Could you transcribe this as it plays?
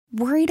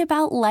Worried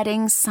about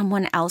letting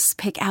someone else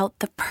pick out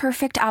the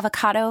perfect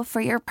avocado for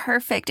your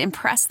perfect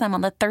impress them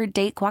on the third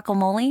date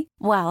guacamole?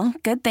 Well,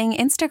 good thing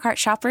Instacart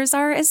shoppers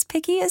are as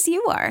picky as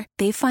you are.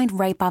 They find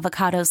ripe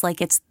avocados like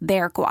it's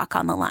their guac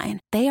on the line.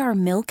 They are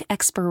milk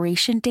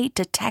expiration date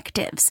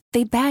detectives.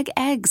 They bag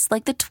eggs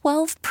like the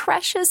 12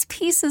 precious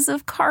pieces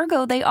of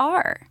cargo they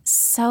are.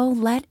 So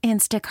let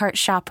Instacart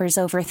shoppers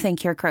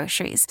overthink your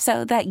groceries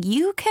so that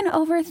you can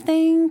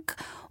overthink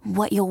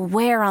what you'll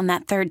wear on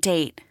that third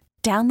date.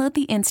 Download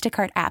the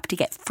Instacart app to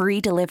get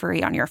free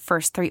delivery on your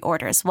first 3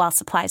 orders while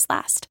supplies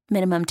last.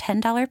 Minimum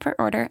 $10 per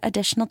order.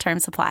 Additional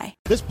terms apply.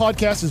 This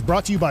podcast is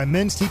brought to you by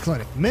Men's T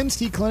Clinic. Men's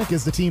T Clinic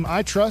is the team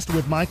I trust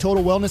with my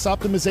total wellness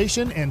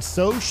optimization, and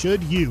so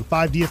should you.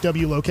 5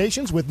 DFW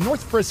locations with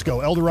North Frisco,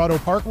 El Dorado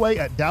Parkway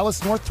at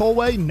Dallas North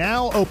Tollway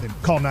now open.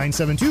 Call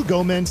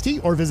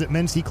 972-GO-MEN'S-T or visit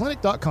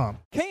mensteclinic.com.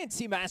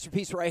 KNC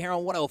Masterpiece right here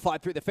on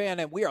 105.3 The Fan,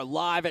 and we are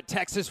live at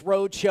Texas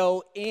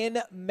Roadshow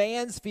in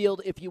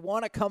Mansfield. If you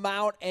want to come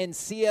out and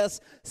see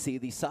us, see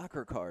the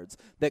soccer cards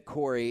that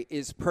Corey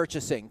is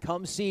purchasing.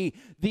 Come see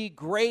the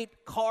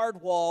great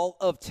card wall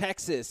of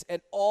Texas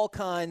and all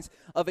kinds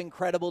of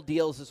incredible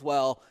deals as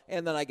well.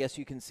 And then I guess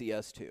you can see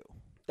us too.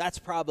 That's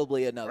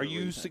probably another reason. Are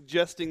you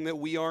suggesting that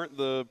we aren't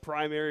the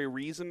primary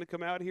reason to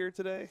come out here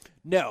today?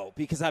 No,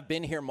 because I've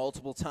been here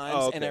multiple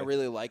times, and I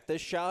really like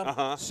this shop.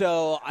 Uh-huh.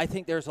 So I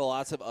think there's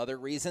lots of other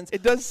reasons.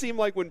 It does seem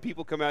like when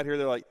people come out here,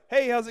 they're like,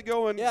 hey, how's it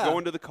going? Yeah.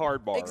 Going to the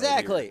card bar.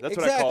 Exactly. Right here. That's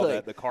what I call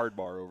that, the card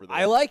bar over there.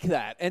 I like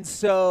that. And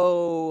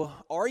so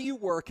are you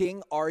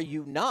working? Are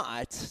you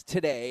not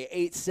today?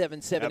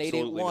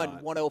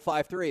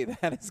 877-881-1053.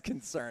 That is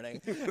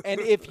concerning. And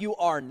if you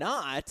are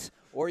not,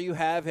 or you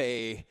have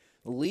a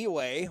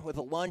leeway with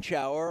a lunch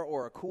hour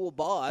or a cool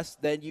boss,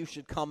 then you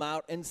should come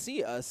out and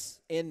see us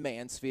in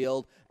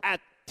Mansfield at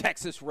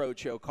Texas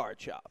Roadshow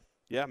Card Shop.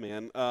 Yeah,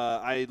 man.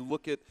 I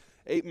look at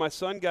my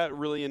son got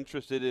really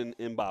interested in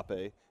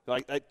Mbappe.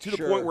 To the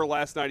point where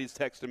last night he's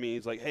texting me.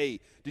 He's like, "Hey,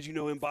 did you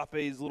know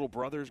Mbappe's little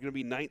brother is going to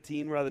be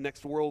 19 by the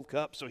next World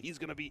Cup? So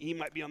he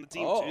might be on the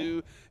team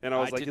too." And I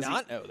was like, did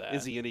not know that.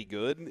 Is he any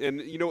good?" And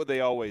you know what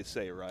they always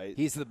say, right?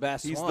 He's the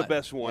best He's one. the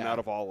best one out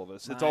of all of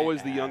us. It's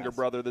always the younger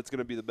brother that's going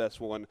to be the best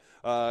one.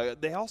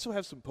 They also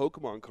have some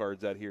Pokemon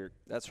cards out here.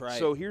 That's right.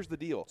 So here's the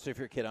deal. So if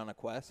your kid on a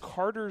quest?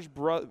 Carter's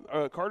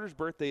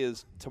birthday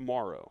is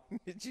tomorrow.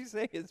 Did you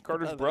say his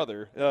Carter's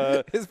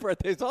brother? His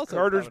birthday's also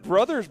Carter's coming.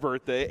 brother's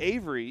birthday,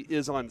 Avery,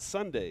 is on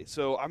Sunday.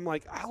 So I'm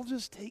like, I'll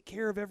just take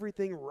care of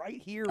everything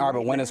right here. All right,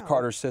 but when now. is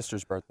Carter's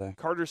sister's birthday?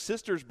 Carter's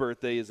sister's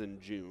birthday is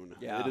in June.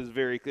 Yeah.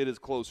 It is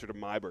closer to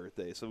my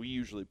birthday, so we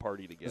usually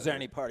party together. Is there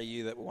any part of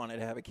you that wanted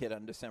to have a kid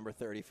on December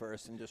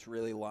 31st and just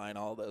really line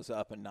all those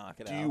up and knock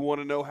it out? Do you want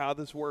to know how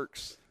this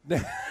works?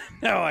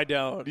 No, I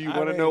don't. Do you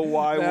want to know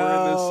why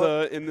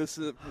we're in this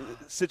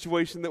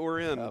situation that we're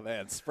in? Oh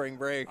man, spring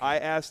break. I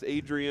asked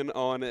Adrian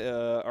on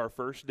our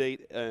first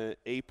date,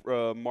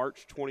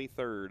 March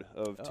 23rd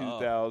of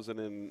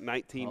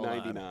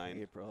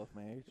 1999. April,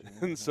 May, June,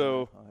 And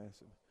so,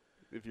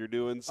 if you're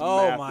doing some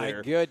oh math my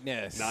there,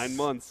 goodness, 9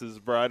 months is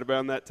right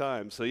around that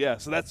time. So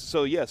yes,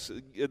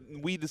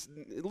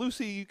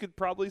 Lucy, you could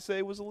probably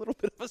say was a little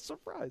bit of a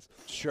surprise.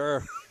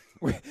 Sure.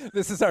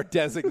 This is our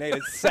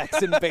designated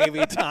sex and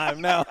baby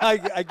time. No,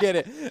 I get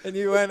it. And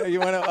you went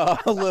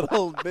a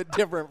little bit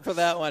different for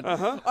that one.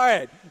 Uh-huh. All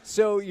right.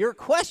 So your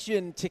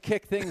question to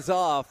kick things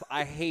off,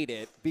 I hate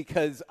it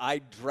because I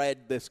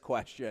dread this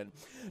question.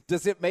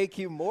 Does it make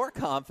you more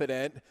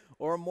confident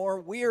or more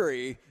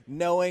weary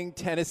knowing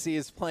Tennessee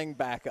is playing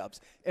backups?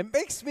 It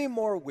makes me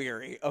more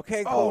weary,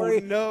 okay, Corey?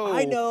 Oh, no.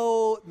 I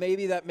know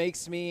maybe that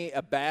makes me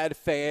a bad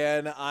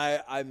fan.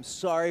 I'm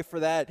sorry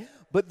for that.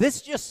 But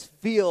this just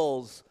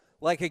feels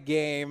like a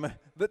game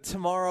that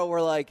tomorrow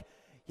we're like,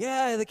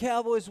 yeah, the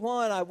Cowboys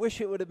won. I wish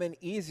it would have been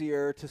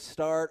easier to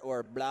start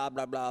or blah,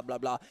 blah, blah, blah,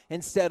 blah.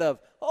 Instead of,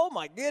 oh,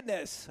 my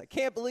goodness, I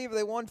can't believe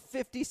they won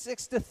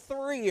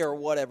 56-3 or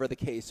whatever the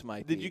case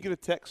might be. Did you get a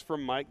text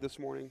from Mike this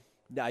morning?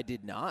 No, I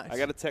did not. I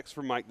got a text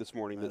from Mike this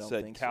morning that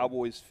said so.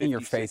 Cowboys 56-0. In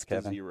your face,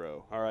 Kevin.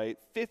 All right,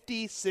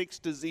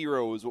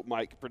 56-0 is what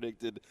Mike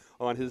predicted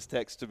on his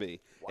text to me.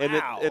 Wow. And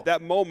at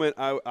that moment,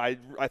 I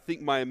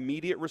think my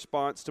immediate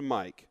response to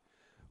Mike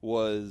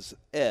was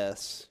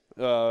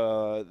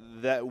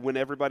that when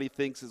everybody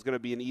thinks it's going to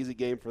be an easy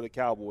game for the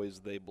Cowboys,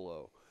 they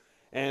blow.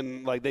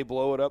 And, they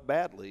blow it up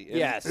badly. And,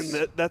 yes.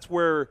 And that's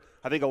where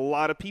I think a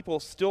lot of people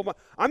still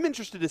 – I'm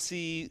interested to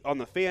see on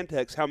the fan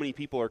text how many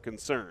people are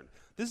concerned.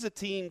 This is a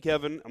team,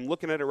 Kevin, I'm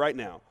looking at it right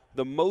now,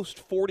 the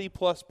most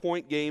 40-plus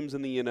point games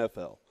in the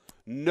NFL.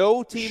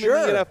 No team in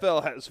the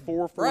NFL has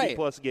 4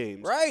 40-plus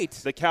games. Right.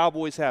 The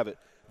Cowboys have it.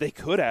 They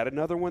could add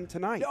another one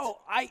tonight. No,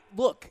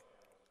 look.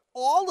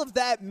 all of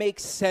that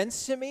makes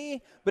sense to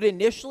me, but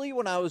initially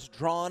when I was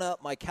drawing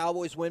up my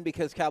Cowboys win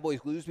because Cowboys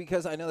lose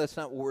because, I know that's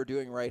not what we're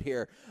doing right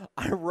here.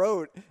 I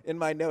wrote in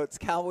my notes,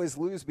 Cowboys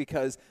lose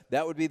because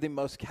that would be the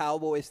most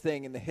Cowboys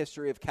thing in the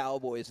history of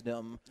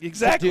Cowboysdom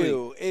Exactly. to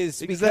do.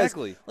 Is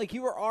Exactly. because, like,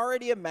 you were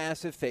already a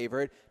massive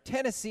favorite.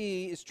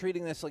 Tennessee is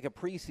treating this like a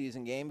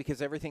preseason game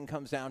because everything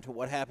comes down to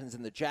what happens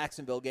in the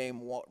Jacksonville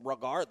game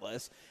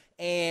regardless.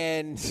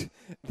 And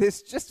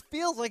this just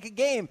feels like a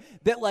game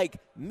that, like,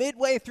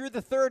 midway through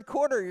the third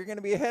quarter, you're going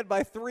to be ahead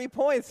by 3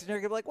 points. And you're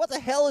going to be like, what the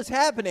hell is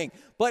happening?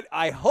 But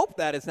I hope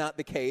that is not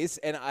the case.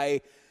 And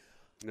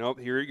Nope,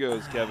 here he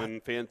goes, Kevin.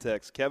 Fan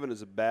text. Kevin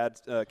is a bad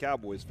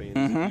Cowboys fan.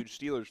 He's a huge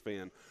Steelers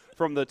fan.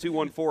 From the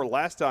 214,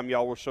 last time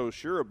y'all were so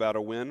sure about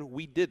a win,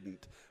 we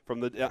didn't. From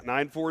the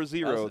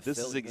 940, this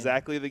is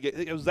exactly the game.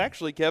 It was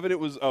actually, Kevin,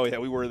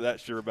 we weren't that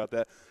sure about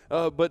that.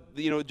 But,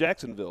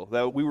 Jacksonville,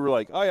 that we were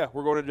like, oh, yeah,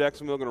 we're going to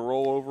Jacksonville, going to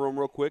roll over them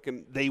real quick.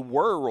 And they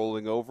were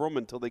rolling over them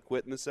until they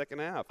quit in the second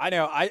half. I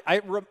know.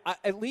 I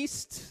at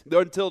least.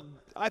 Until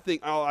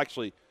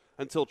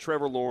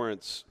Trevor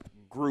Lawrence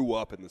grew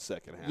up in the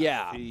second half.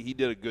 Yeah. He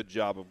did a good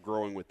job of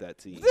growing with that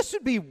team. This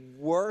would be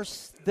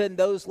worse than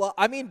those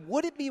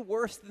would it be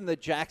worse than the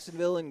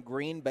Jacksonville and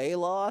Green Bay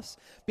loss?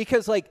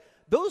 Because, like,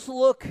 those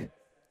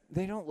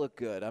they don't look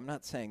good. I'm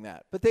not saying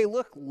that. But they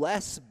look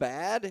less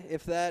bad,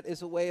 if that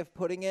is a way of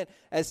putting it,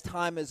 as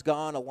time has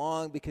gone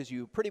along because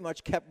you pretty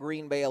much kept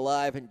Green Bay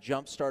alive and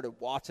jump-started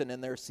Watson in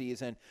their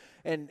season.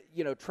 And,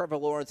 Trevor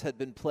Lawrence had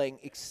been playing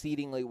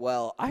exceedingly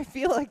well. I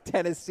feel like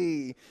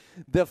Tennessee,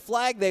 the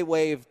flag they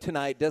waved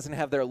tonight doesn't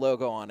have their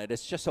logo on it.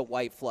 It's just a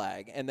white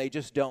flag, and they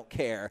just don't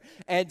care.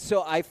 And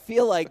so I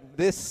feel like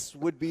this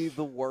would be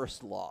the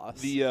worst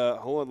loss.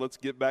 Hold on, let's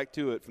get back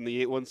to it. From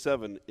the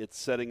 817, it's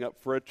setting up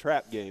for a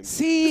trap game.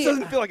 See, this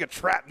doesn't feel like a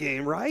trap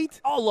game, right?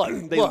 Oh,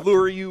 look. They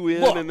lure you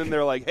in, and then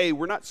they're like, hey,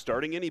 we're not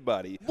starting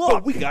anybody.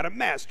 But we got a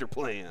master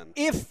plan.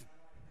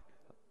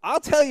 I'll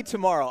tell you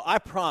tomorrow, I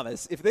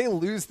promise, if they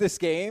lose this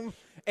game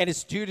and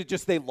it's due to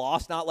just they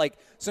lost, not like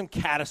some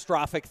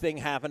catastrophic thing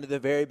happened at the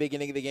very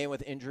beginning of the game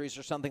with injuries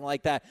or something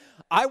like that,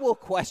 I will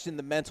question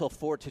the mental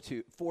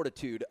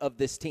fortitude of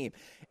this team.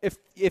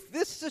 If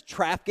this is a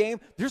trap game,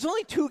 there's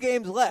only 2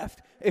 games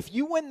left. If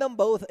you win them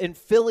both and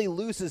Philly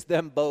loses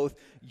them both,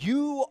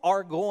 you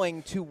are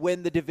going to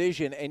win the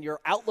division, and your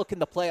outlook in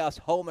the playoffs,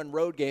 home and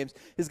road games,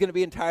 is going to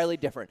be entirely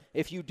different.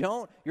 If you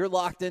don't, you're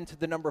locked into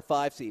the number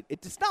 5 seed.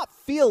 It does not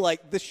feel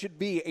like this should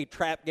be a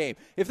trap game.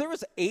 If there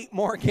was 8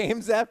 more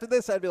games after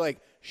this, I'd be like,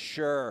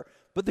 sure.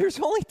 But there's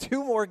only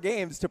 2 more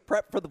games to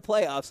prep for the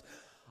playoffs.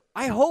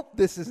 I hope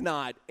this is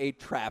not a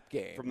trap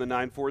game. From the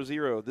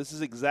 940, this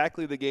is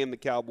exactly the game the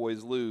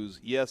Cowboys lose.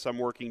 Yes, I'm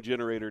working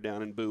generator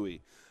down in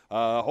Bowie.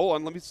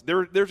 Hold on,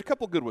 there's a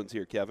couple good ones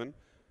here, Kevin.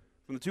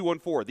 From the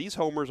 214, these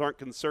homers aren't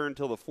concerned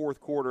till the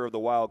fourth quarter of the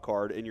wild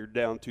card, and you're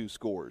down 2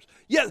 scores.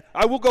 Yes,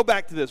 I will go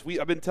back to this.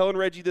 I've been telling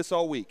Reggie this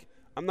all week.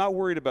 I'm not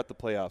worried about the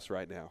playoffs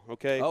right now,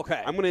 okay?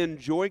 Okay. I'm going to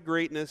enjoy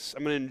greatness.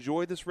 I'm going to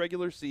enjoy this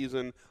regular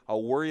season.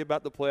 I'll worry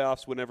about the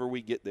playoffs whenever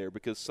we get there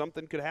because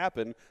something could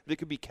happen that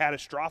could be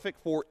catastrophic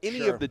for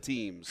any of the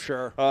teams.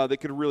 Sure. That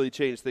could really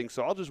change things.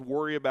 So I'll just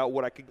worry about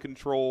what I can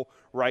control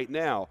right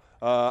now.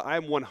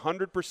 I'm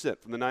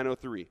 100% from the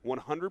 903,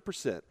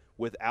 100%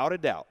 without a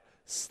doubt,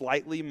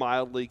 slightly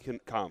mildly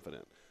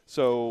confident.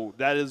 So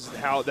that is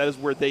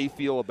where they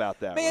feel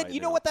about that. Man, right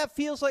you now. know what that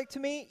feels like to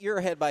me? You're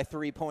ahead by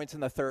 3 points in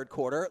the third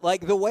quarter.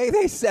 Like, the way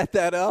they set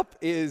that up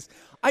is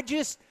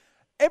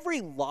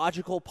every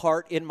logical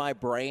part in my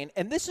brain,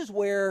 and this is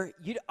where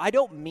I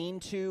don't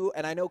mean to,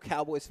 and I know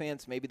Cowboys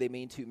fans, maybe they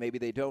mean to, maybe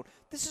they don't.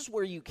 This is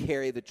where you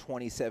carry the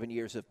 27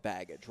 years of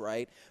baggage,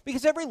 right?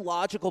 Because every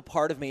logical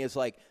part of me is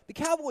like, the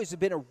Cowboys have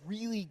been a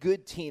really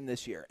good team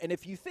this year. And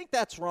if you think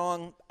that's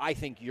wrong, I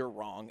think you're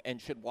wrong and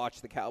should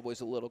watch the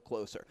Cowboys a little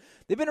closer.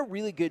 They've been a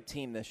really good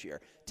team this year.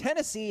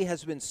 Tennessee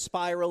has been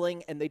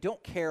spiraling, and they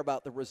don't care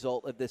about the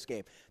result of this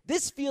game.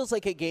 This feels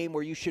like a game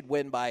where you should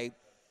win by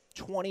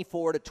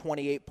 24 to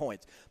 28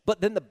 points. But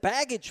then the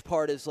baggage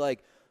part is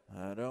like,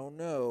 I don't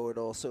know. It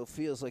also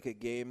feels like a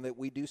game that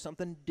we do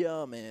something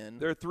dumb in.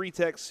 There are 3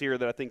 texts here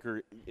that I think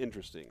are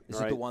interesting. Is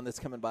it the one that's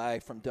coming by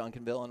from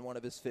Duncanville on one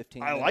of his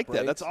 15 I like breaks?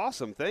 that. That's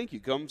awesome. Thank you.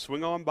 Come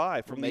swing on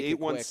by. From the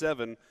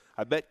 817,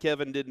 I bet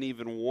Kevin didn't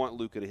even want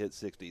Luka to hit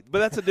 60. But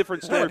that's a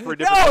different story for a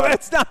different No, time.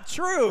 that's not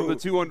true. From the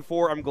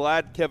 214, I'm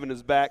glad Kevin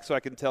is back so I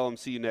can tell him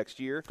see you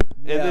next year.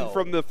 And then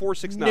from the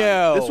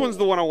 469, this one's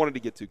the one I wanted to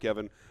get to,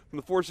 Kevin. From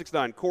the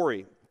 469,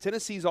 Corey,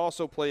 Tennessee's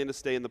also playing to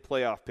stay in the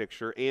playoff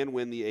picture and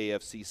win the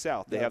AFC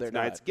South. They have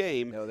tonight's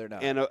game. No, they're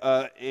not.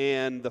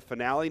 And the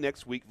finale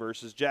next week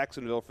versus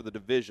Jacksonville for the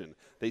division.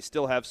 They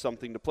still have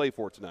something to play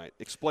for tonight.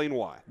 Explain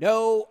why.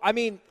 No, I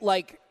mean,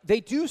 like,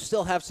 they do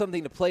still have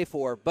something to play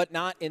for, but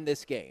not in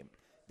this game.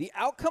 The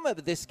outcome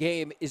of this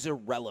game is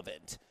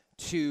irrelevant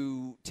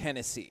to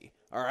Tennessee,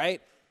 all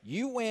right?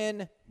 You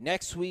win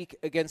next week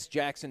against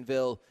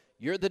Jacksonville,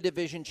 you're the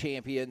division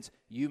champions,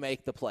 you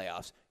make the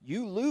playoffs.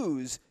 You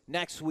lose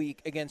next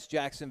week against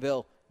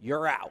Jacksonville,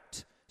 you're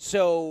out.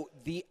 So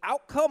the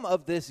outcome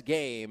of this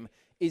game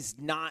is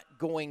not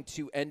going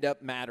to end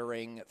up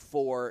mattering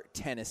for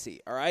Tennessee,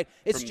 all right?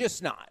 It's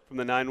just not. From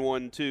the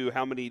 9-1-2,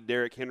 how many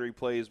Derrick Henry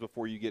plays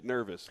before you get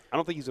nervous? I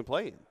don't think he's been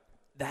playing.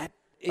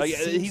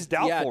 He's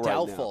doubtful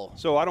doubtful. Now.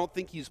 So I don't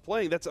think he's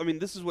playing.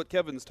 This is what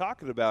Kevin's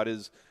talking about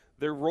is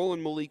they're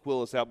rolling Malik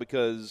Willis out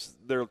because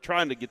they're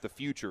trying to get the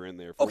future in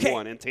there for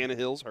one, and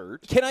Tannehill's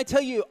hurt. Can I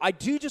tell you, I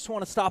do just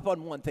want to stop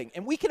on one thing,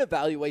 and we can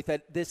evaluate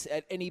this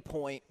at any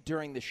point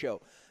during the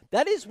show.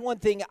 That is one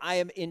thing I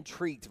am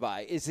intrigued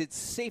by, is it's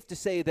safe to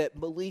say that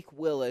Malik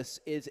Willis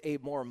is a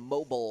more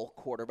mobile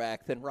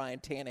quarterback than Ryan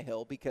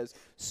Tannehill, because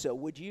so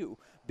would you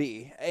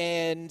be.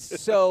 And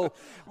so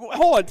 –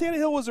 hold on.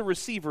 Tannehill was a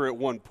receiver at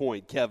one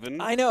point, Kevin.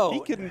 I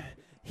know.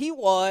 He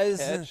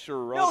was. I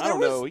don't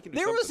know.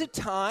 There was a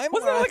time.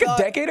 Wasn't that like a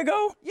decade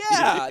ago?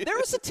 Yeah, there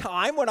was a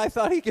time when I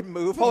thought he could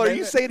move. Hold on, are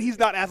you saying he's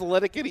not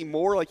athletic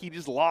anymore? Like he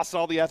just lost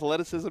all the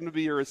athleticism to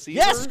be a receiver?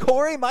 Yes,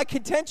 Corey. My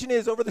contention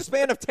is over the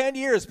span of 10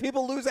 years,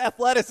 people lose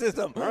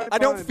athleticism. Right, I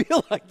don't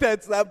feel like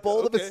that's that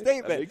bold of a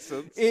statement. That makes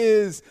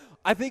sense.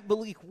 I think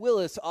Malik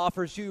Willis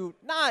offers you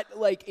not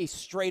like a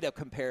straight-up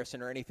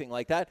comparison or anything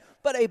like that,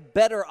 but a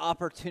better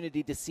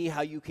opportunity to see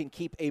how you can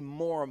keep a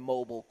more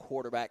mobile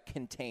quarterback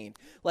contained.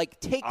 Like,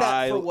 take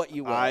that for what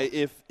you will.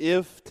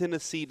 If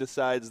Tennessee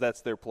decides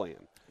that's their plan.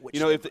 Which,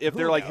 if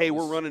they're like, knows? hey,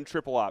 we're running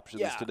triple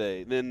options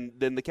today, then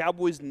the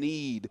Cowboys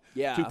need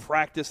to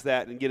practice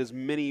that and get as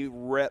many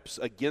reps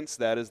against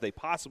that as they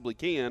possibly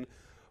can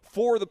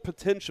for the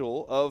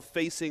potential of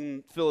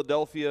facing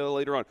Philadelphia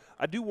later on.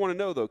 I do want to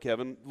know, though,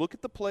 Kevin, look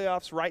at the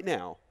playoffs right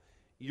now.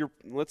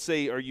 Let's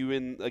say, are you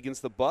in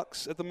against the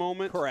Bucs at the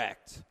moment?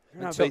 Correct.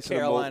 You're not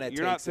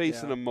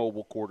facing a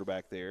mobile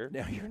quarterback there.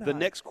 No, you're not. The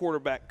next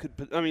quarterback could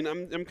 –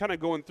 I'm kind of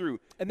going through.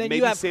 And then maybe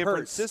you have San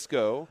Hurts.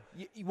 Francisco.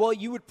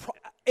 You would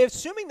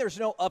assuming there's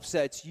no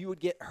upsets, you would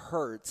get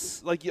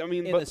Hurts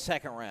in the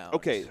second round.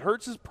 Okay,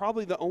 Hurts is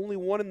probably the only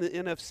one in the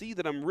NFC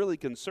that I'm really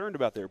concerned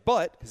about there.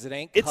 But because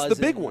it's the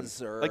big one.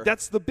 Like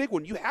that's the big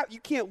one. You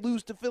can't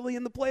lose to Philly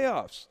in the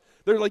playoffs.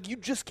 They're like, you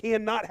just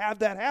cannot have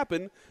that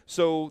happen.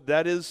 So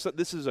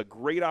this is a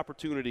great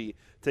opportunity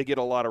to get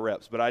a lot of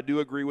reps. But I do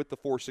agree with the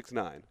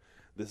 4-6-9.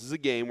 This is a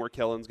game where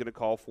Kellen's going to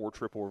call 4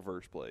 triple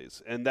reverse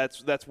plays, and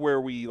that's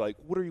where we like.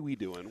 What are we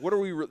doing? What are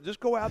we just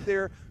go out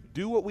there,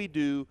 do what we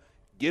do,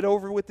 get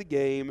over with the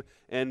game,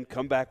 and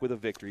come back with a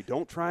victory.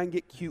 Don't try and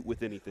get cute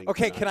with anything.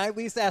 Okay, tonight. can I at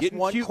least ask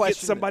one cute,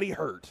 question? Get somebody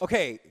hurt.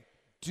 Okay,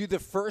 do the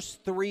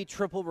first 3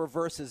 triple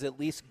reverses at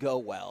least go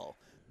well?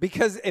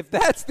 Because if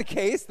that's the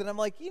case, then I'm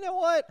like, you know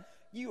what?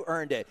 You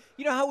earned it.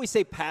 You know how we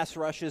say pass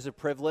rush is a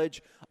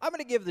privilege? I'm going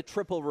to give the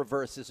triple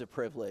reverse as a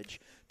privilege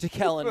to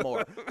Kellen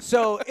Moore.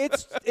 So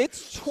it's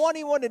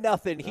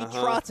 21-0. He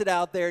trots it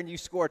out there, and you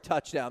score a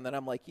touchdown. Then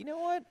I'm like, you know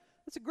what?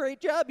 That's a great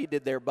job you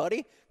did there,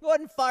 buddy. Go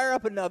ahead and fire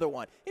up another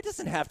one. It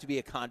doesn't have to be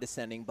a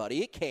condescending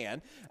buddy. It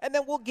can. And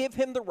then we'll give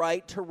him the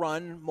right to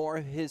run more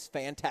of his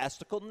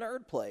fantastical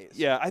nerd plays.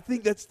 Yeah, I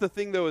think that's the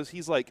thing, though, is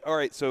he's like, all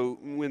right, so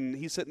when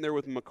he's sitting there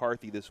with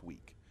McCarthy this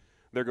week,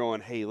 they're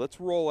going, hey, let's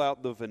roll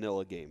out the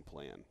vanilla game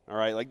plan. All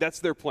right, like that's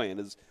their plan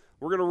is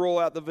we're going to roll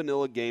out the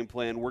vanilla game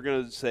plan. We're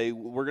going to say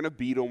we're going to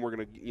beat them. We're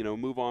going to,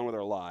 move on with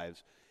our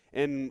lives.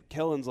 And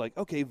Kellen's like,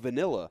 okay,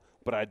 vanilla,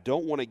 but I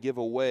don't want to give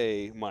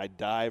away my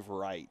dive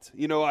right.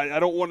 I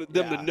don't want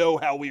them to know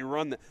how we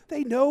run that.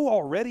 They know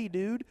already,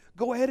 dude.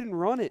 Go ahead and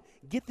run it.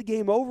 Get the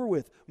game over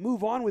with.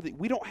 Move on with it.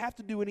 We don't have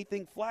to do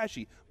anything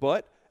flashy.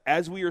 But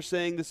as we are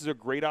saying, this is a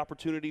great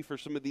opportunity for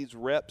some of these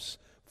reps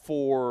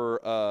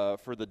for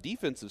the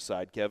defensive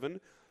side,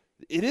 Kevin.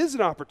 It is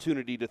an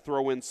opportunity to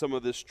throw in some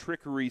of this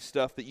trickery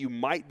stuff that you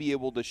might be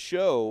able to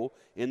show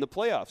in the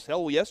playoffs.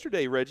 Hell,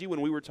 yesterday, Reggie,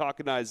 when we were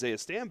talking to Isaiah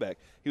Stanback,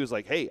 he was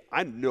like, hey,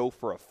 I know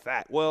for a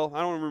fact. Well,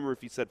 I don't remember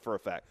if he said for a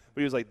fact, but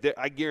he was like,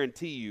 I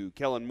guarantee you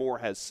Kellen Moore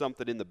has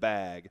something in the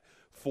bag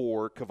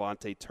for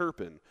Kevontae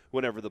Turpin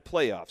whenever the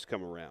playoffs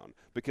come around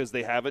because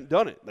they haven't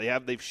done it.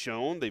 They've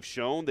shown,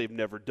 they've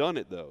never done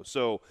it though.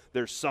 So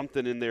there's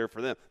something in there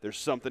for them. There's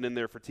something in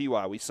there for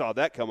T.Y. We saw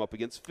that come up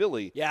against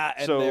Philly. Yeah,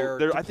 and so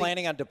they're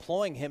planning on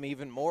deploying him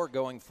even more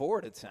going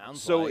forward, it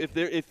sounds so like.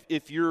 So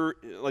if you're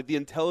like the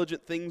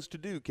intelligent things to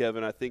do,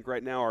 Kevin, I think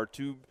right now are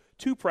to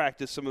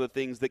practice some of the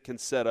things that can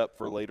set up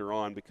for later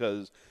on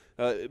because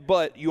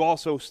but you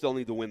also still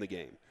need to win the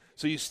game.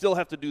 So you still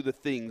have to do the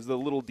things, the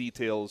little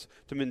details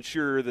to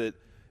ensure that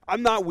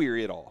I'm not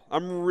weary at all.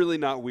 I'm really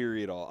not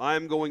weary at all.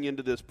 I'm going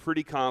into this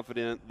pretty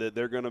confident that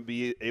they're going to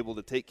be able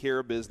to take care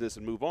of business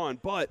and move on.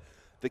 But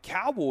the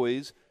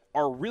Cowboys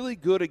are really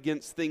good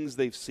against things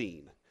they've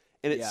seen.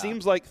 And it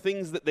seems like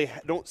things that they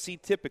don't see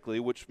typically,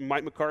 which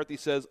Mike McCarthy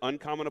says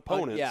uncommon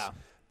opponents.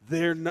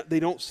 They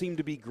don't seem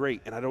to be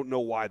great, and I don't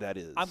know why that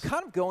is. I'm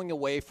kind of going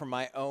away from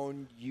my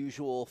own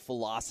usual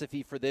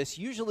philosophy for this.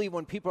 Usually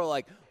when people are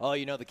like, oh,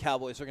 the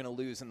Cowboys are going to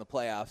lose in the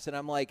playoffs, and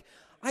I'm like,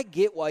 I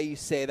get why you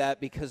say that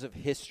because of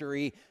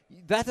history.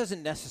 that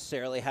doesn't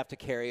necessarily have to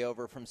carry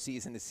over from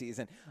season to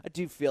season. I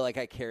do feel like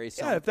I carry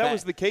some. Yeah, if that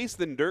was the case,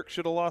 then Dirk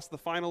should have lost the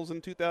finals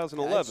in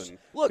 2011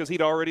 look, because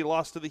he'd already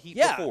lost to the Heat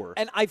before.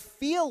 And I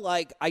feel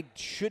like I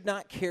should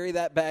not carry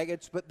that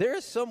baggage, but there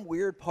is some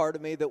weird part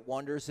of me that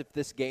wonders if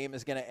this game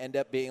is going to end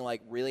up being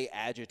like really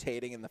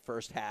agitating in the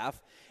first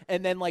half,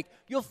 and then like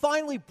you'll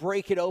finally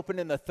break it open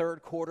in the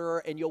third quarter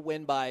and you'll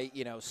win by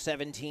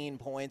 17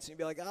 points, and you'll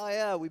be like, oh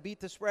yeah, we beat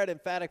the spread,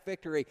 emphatic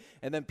victory,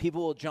 and then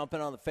people will jump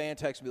in on the fan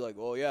text and be like,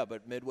 oh yeah,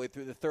 but midway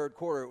through the third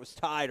quarter it was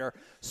tied or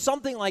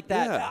something like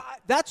that. Yeah.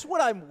 That's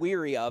what I'm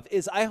weary of.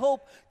 Is I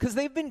hope, because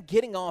they've been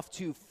getting off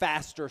to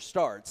faster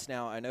starts.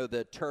 Now I know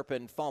the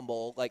Turpin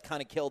fumble like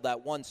kind of killed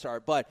that one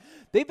start, but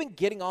they've been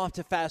getting off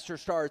to faster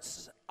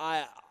starts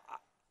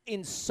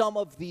in some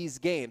of these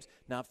games.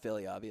 Not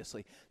Philly,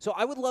 obviously. So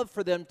I would love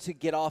for them to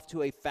get off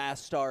to a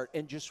fast start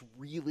and just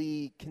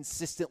really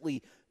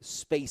consistently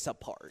space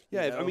apart.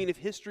 Yeah, I mean, if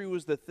history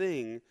was the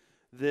thing,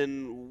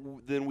 then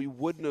we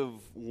wouldn't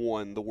have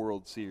won the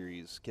World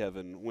Series,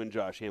 Kevin, when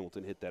Josh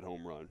Hamilton hit that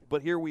home run.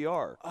 But here we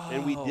are,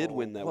 and we did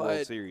win that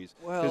World Series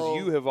because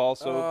you have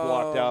also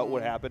blocked out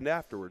what happened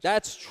afterwards.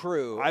 That's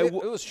true. It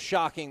was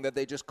shocking that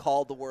they just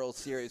called the World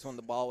Series when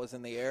the ball was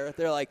in the air.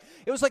 They're like,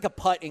 it was like a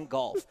putt in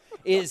golf.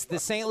 The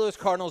St. Louis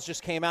Cardinals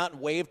just came out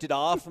and waved it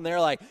off, and they're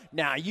like,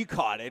 nah, you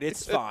caught it.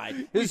 It's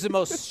fine. This is the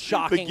most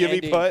shocking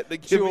ending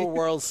to a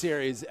World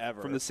Series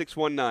ever. From the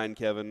 619,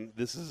 Kevin,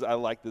 I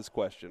like this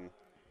question.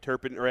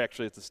 Turpin, or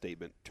actually it's a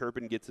statement.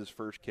 Turpin gets his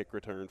first kick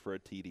return for a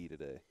TD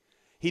today.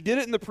 He did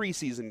it in the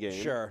preseason game.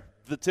 Sure.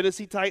 The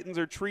Tennessee Titans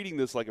are treating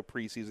this like a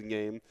preseason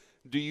game.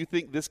 Do you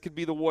think this could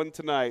be the one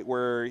tonight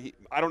where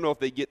I don't know if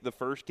they get the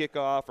first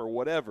kickoff or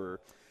whatever,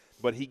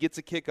 but he gets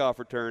a kickoff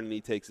return and he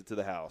takes it to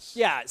the house?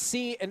 Yeah,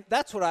 see, and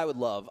that's what I would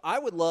love. I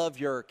would love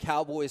your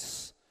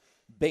Cowboys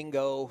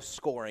bingo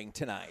scoring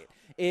tonight.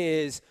 Do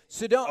you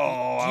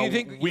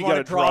think we got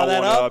to draw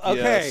that up? Okay.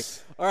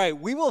 Yes. All right.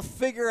 We will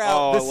figure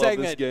out the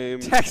segment. This game.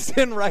 Text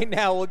in right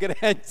now. We'll get a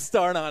head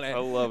start on it. I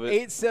love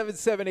it.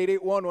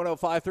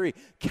 877-881-1053.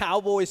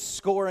 Cowboys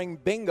scoring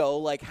bingo.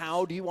 Like,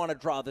 how do you want to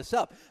draw this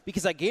up?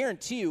 Because I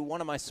guarantee you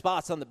one of my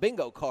spots on the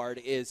bingo card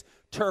is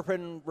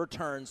Turpin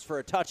returns for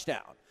a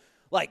touchdown.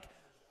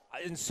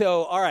 And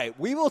so, all right,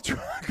 we will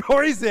try.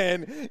 Corey's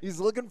in.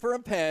 He's looking for a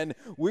pen.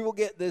 We will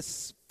get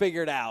this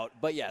figured out.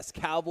 But, yes,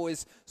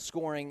 Cowboys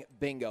scoring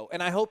bingo.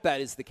 And I hope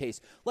that is the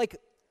case.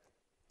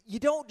 You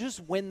don't just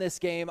win this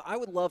game. I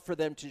would love for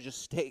them to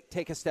just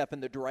take a step in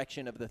the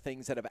direction of the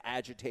things that have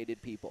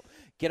agitated people.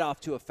 Get off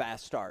to a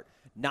fast start.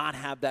 Not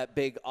have that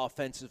big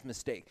offensive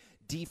mistake.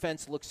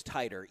 Defense looks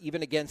tighter.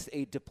 Even against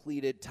a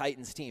depleted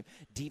Titans team,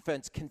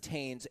 defense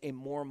contains a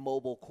more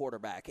mobile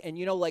quarterback. And,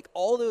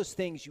 all those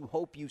things you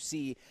hope you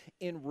see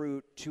en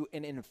route to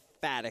an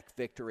emphatic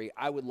victory.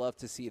 I would love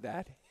to see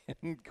that.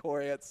 And,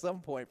 Corey, at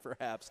some point,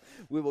 perhaps,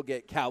 we will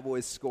get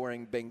Cowboys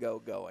scoring bingo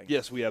going.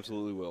 Yes, we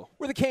absolutely will.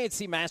 We're the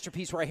K&C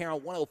Masterpiece right here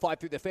on 105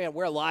 through the Fan.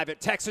 We're live at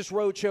Texas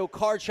Roadshow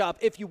Card Shop.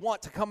 If you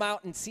want to come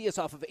out and see us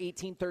off of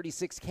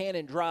 1836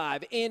 Cannon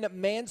Drive in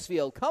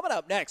Mansfield. Coming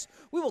up next,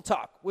 we will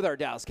talk with our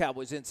Dallas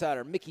Cowboys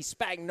insider, Mickey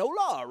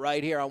Spagnola,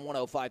 right here on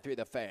 105 through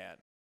the Fan.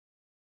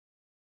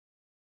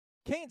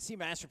 K&C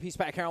Masterpiece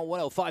back here on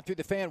 105 through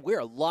the Fan.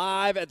 We're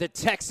live at the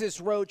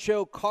Texas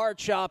Roadshow Card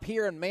Shop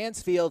here in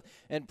Mansfield,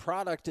 and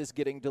product is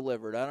getting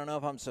delivered. I don't know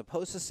if I'm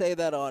supposed to say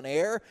that on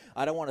air.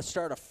 I don't want to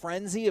start a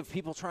frenzy of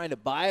people trying to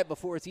buy it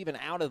before it's even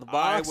out of the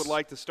box. I would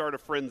like to start a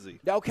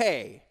frenzy.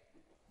 Okay.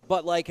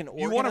 But like an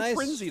organized You want a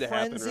frenzy to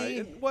happen,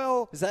 right?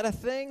 Well, is that a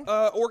thing?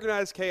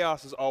 Organized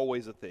chaos is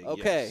always a thing.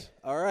 Okay. Yes.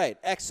 All right.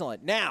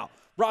 Excellent. Now,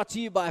 brought to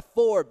you by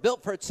Ford,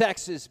 built for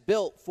Texas,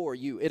 built for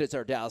you. It is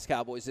our Dallas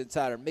Cowboys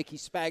insider, Mickey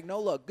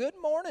Spagnola. Good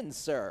morning,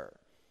 sir.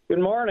 Good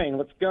morning.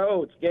 Let's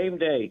go. It's game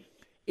day.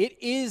 It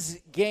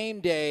is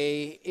game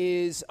day.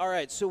 All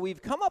right, so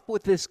we've come up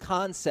with this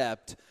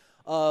concept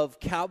of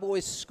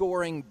Cowboys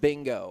scoring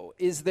bingo.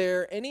 Is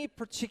there any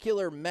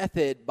particular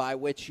method by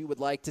which you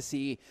would like to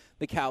see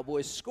the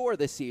Cowboys score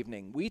this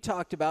evening? We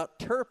talked about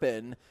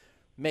Turpin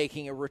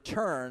making a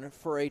return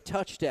for a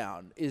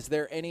touchdown. Is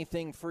there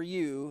anything for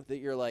you that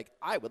you're like,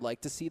 I would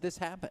like to see this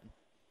happen?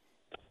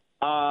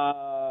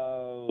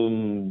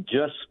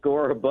 Just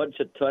score a bunch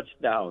of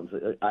touchdowns.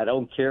 I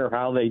don't care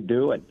how they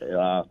do it.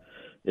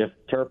 If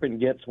Turpin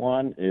gets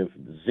one, if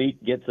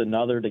Zeke gets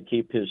another to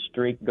keep his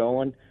streak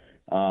going,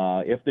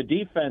 if the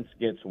defense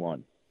gets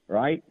one,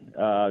 right?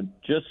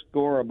 Just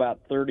score about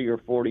 30 or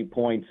 40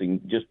 points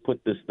and just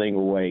put this thing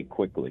away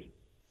quickly.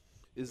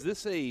 Is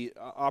this a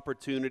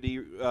opportunity,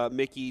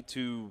 Mickey,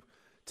 to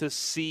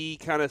see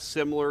kind of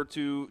similar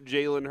to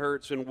Jalen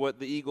Hurts and what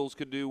the Eagles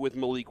could do with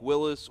Malik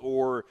Willis,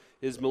 or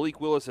is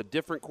Malik Willis a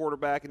different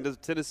quarterback? And does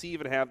Tennessee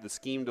even have the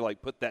scheme to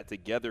put that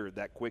together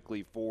that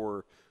quickly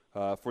for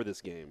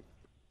this game?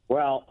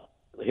 Well,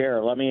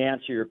 here, let me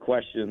answer your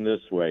question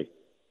this way.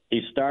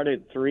 He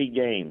started 3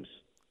 games.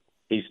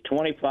 He's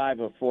 25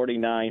 of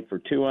 49 for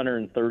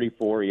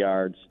 234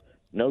 yards,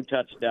 no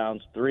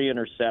touchdowns, 3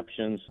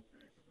 interceptions.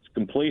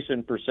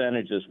 Completion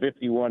percentage is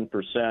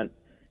 51%,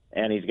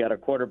 and he's got a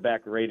quarterback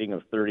rating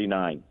of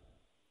 39.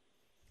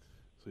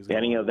 So he's got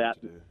Any a of lot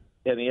that? to do.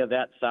 Any of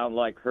that sound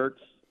like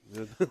Hurts?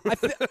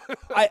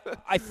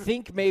 I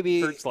think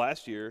maybe Hurts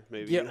last year,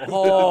 maybe. Yeah.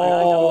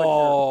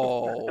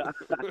 Oh.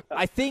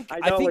 I think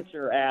I know what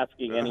you're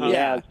asking,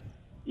 and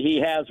he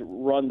has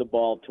run the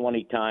ball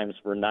 20 times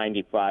for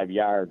 95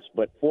 yards,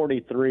 but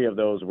 43 of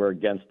those were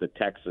against the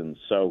Texans.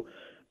 So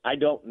I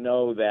don't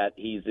know that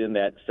he's in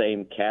that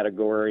same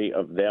category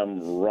of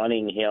them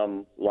running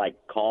him like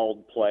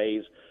called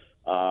plays.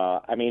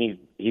 I mean,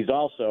 he's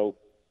also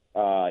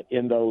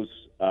in those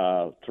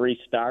 3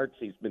 starts,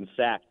 he's been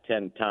sacked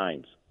 10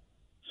 times.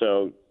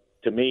 So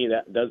to me,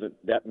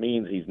 that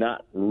means he's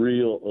not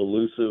real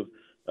elusive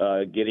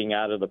getting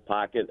out of the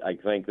pocket. I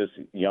think this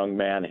young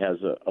man has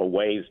a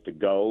ways to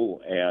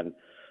go,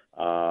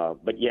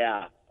 but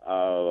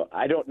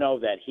I don't know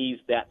that he's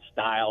that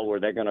style where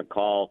they're going to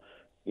call,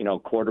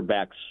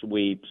 quarterback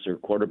sweeps or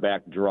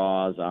quarterback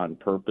draws on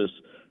purpose.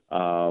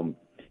 The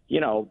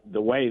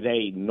way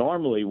they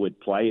normally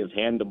would play is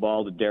hand the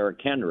ball to Derrick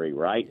Henry,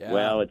 right? Yeah.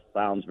 Well, it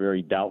sounds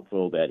very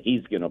doubtful that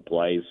he's going to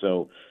play,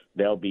 so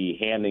they'll be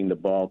handing the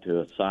ball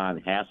to Hassan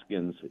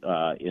Haskins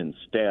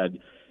instead.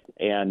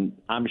 And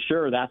I'm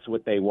sure that's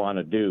what they want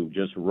to do,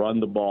 just run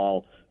the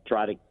ball,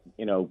 try to,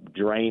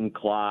 drain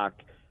clock,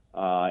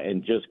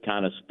 and just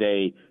kind of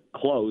stay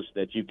close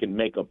that you can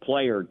make a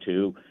play or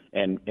two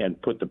and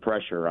put the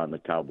pressure on the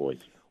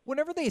Cowboys.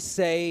 Whenever they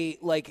say,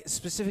 like,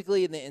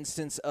 specifically in the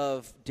instance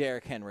of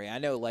Derrick Henry, I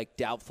know, like,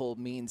 doubtful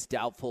means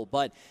doubtful,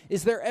 but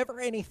is there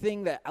ever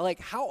anything that, like,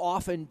 how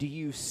often do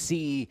you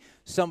see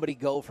somebody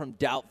go from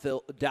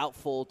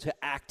doubtful to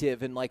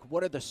active, and, like,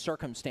 what are the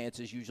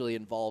circumstances usually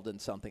involved in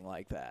something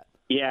like that?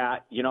 Yeah,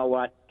 you know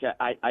what?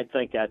 I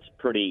think that's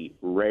pretty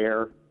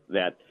rare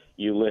that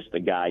you list a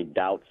guy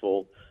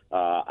doubtful.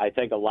 I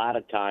think a lot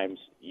of times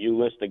you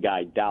list a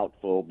guy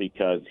doubtful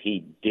because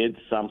he did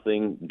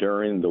something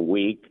during the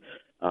week.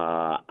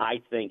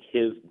 I think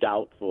his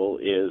doubtful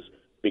is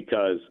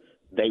because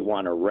they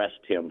want to rest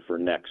him for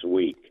next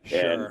week. Sure.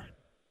 And,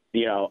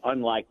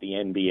 unlike the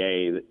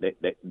NBA,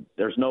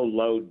 there's no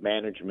load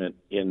management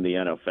in the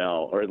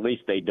NFL, or at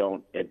least they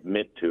don't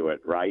admit to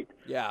it, right?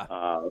 Yeah.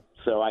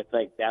 So I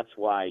think that's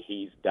why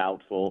he's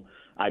doubtful.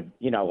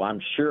 I'm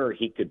sure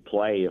he could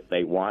play if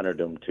they wanted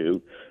him to,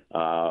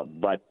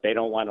 but they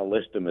don't want to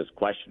list him as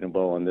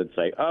questionable and then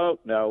say, oh,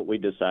 no, we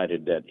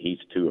decided that he's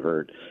too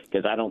hurt,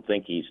 because I don't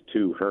think he's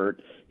too hurt.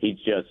 They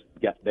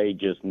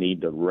just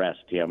need to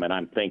rest him, and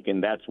I'm thinking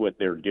that's what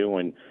they're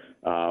doing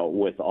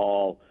with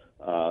all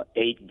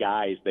 8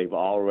 guys they've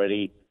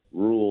already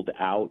ruled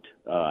out,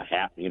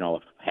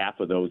 half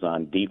of those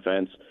on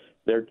defense.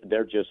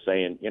 They're just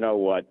saying, you know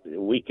what,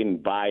 we can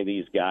buy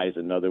these guys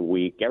another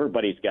week.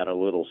 Everybody's got a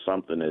little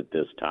something at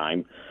this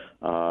time,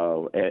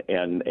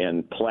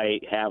 and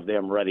have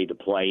them ready to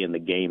play in the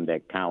game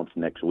that counts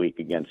next week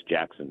against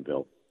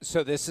Jacksonville.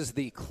 So this is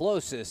the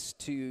closest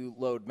to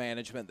load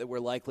management that we're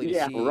likely to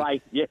see. Yeah,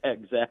 right. Yeah,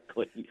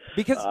 exactly.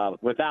 Because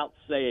without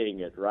saying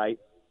it, right?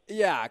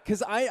 Yeah,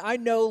 because I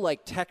know,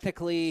 like,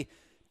 technically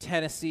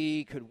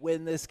Tennessee could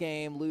win this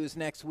game, lose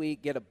next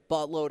week, get a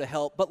buttload of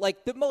help. But,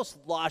 like, the most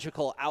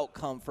logical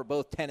outcome for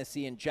both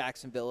Tennessee and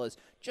Jacksonville is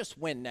just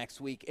win next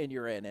week and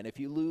you're in. And if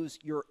you lose,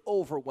 you're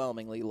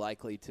overwhelmingly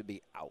likely to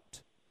be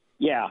out.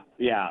 Yeah,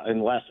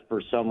 unless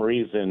for some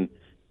reason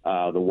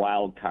the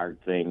wild card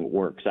thing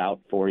works out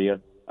for you.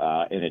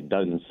 And it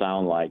doesn't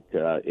sound like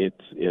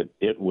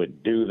it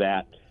would do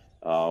that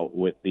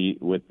with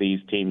these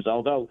teams.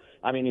 Although,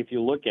 I mean, if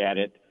you look at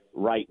it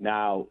right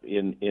now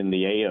in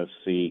the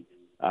AFC,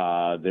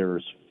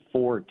 there's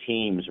 4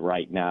 teams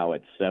right now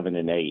at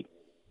 7-8.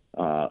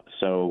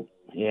 So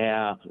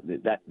yeah,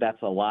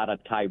 that's a lot of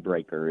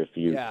tiebreaker if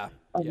you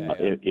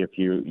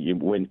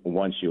win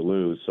once you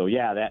lose. So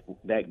yeah,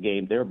 that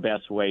game, their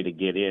best way to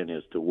get in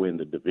is to win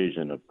the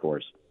division, of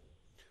course.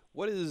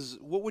 What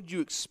would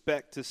you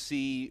expect to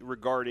see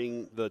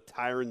regarding the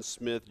Tyron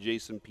Smith,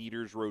 Jason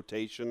Peters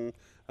rotation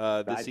this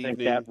evening? I think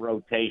that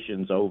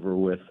rotation's over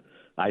with.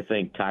 I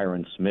think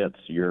Tyron Smith's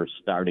your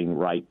starting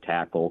right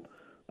tackle.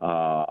 He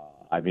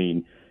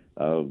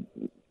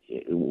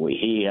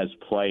has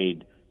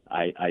played,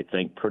 I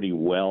think, pretty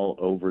well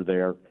over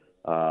there.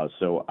 I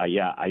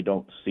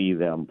don't see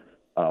them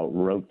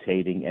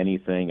rotating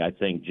anything. I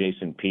think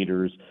Jason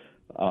Peters,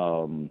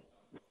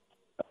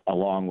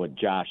 along with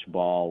Josh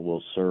Ball,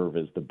 will serve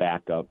as the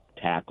backup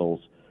tackles.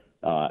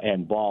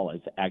 And Ball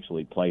has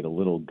actually played a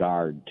little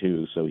guard,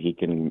 too, so he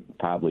can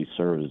probably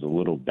serve as a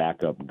little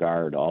backup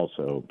guard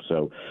also.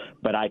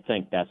 But I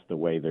think that's the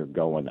way they're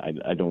going.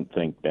 I don't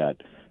think that,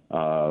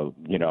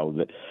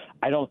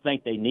 I don't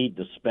think they need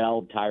to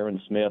spell Tyron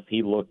Smith.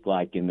 He looked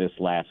like in this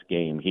last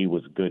game he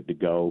was good to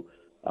go,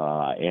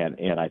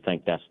 and I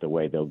think that's the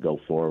way they'll go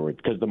forward.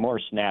 Because the more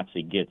snaps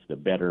he gets, the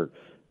better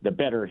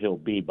he'll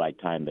be by the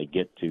time they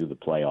get to the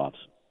playoffs.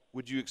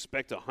 Would you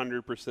expect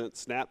 100%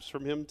 snaps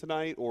from him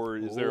tonight, or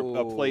is there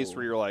a place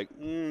where you're like,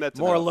 that's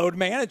more enough? Load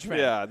management?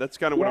 Yeah, that's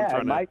kind of what I'm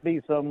trying to. It might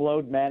be some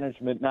load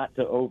management, not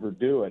to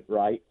overdo it,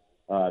 right?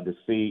 To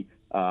see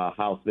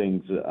how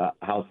things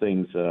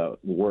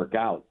work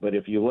out. But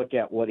if you look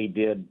at what he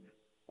did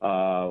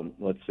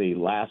Let's see,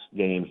 last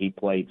game he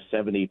played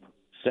 70.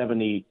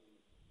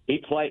 He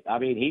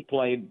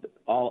played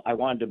all. I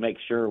wanted to make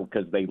sure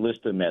because they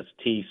list him as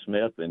T.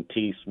 Smith and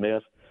T.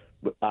 Smith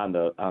on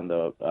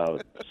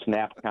the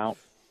snap count.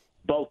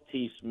 Both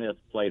T. Smith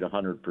played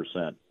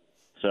 100%.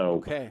 So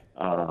okay.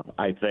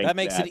 I think that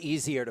makes it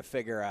easier to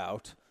figure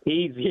out.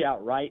 He's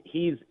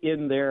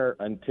in there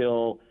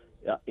until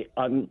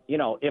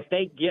if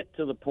they get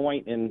to the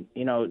point, and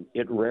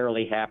it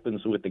rarely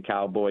happens with the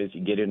Cowboys.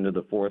 You get into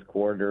the fourth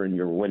quarter and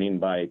you're winning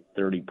by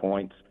 30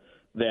 points.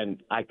 Then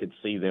I could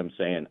see them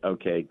saying,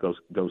 okay, go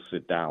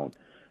sit down.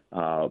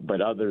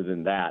 But other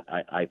than that,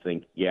 I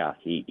think,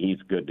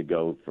 he's good to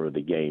go for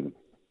the game.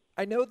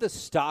 I know the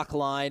stock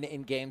line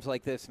in games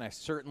like this, and I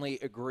certainly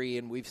agree,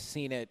 and we've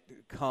seen it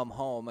come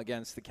home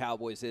against the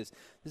Cowboys, is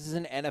this is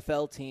an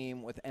NFL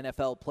team with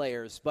NFL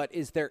players. But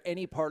is there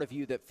any part of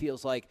you that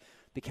feels like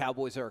the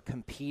Cowboys are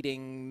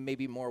competing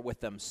maybe more with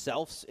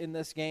themselves in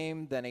this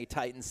game than a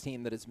Titans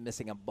team that is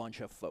missing a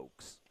bunch of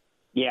folks?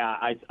 Yeah,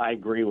 I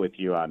agree with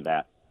you on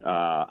that.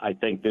 I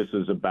think this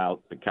is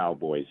about the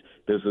Cowboys.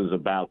 This is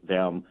about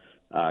them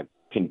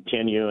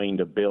continuing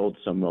to build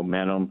some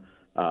momentum,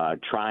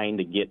 trying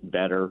to get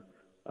better,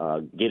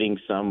 getting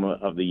some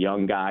of the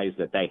young guys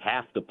that they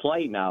have to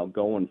play now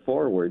going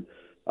forward,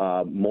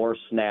 more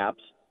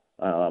snaps,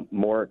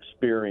 more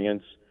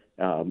experience,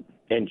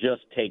 and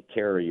just take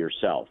care of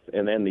yourself.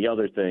 And then the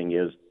other thing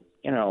is,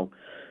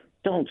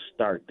 don't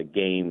start the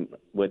game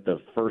with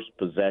the first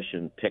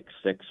possession pick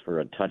six for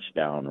a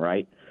touchdown,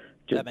 right?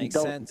 That makes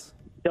sense.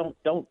 Don't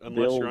unless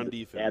build you're on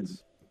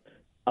defense.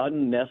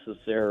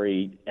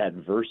 Unnecessary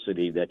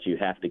adversity that you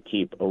have to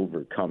keep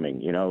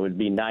overcoming. It'd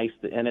be nice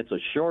and it's a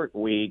short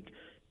week.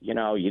 You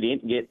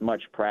didn't get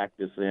much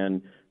practice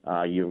in.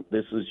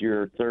 This is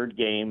your third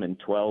game in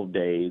 12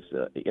 days.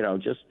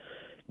 Just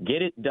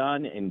get it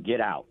done and get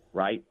out,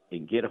 right?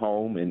 And get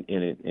home and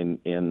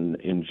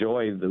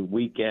enjoy the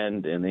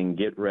weekend, and then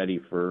get ready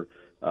for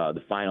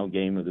the final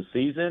game of the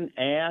season.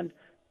 And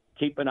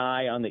keep an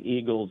eye on the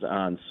Eagles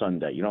on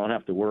Sunday. You don't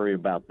have to worry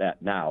about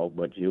that now,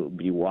 but you'll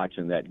be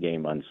watching that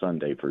game on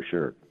Sunday for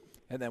sure.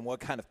 And then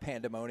what kind of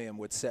pandemonium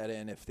would set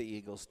in if the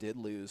Eagles did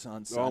lose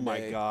on Sunday? Oh,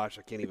 my gosh.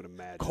 I can't even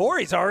imagine.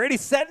 Corey's already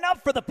setting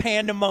up for the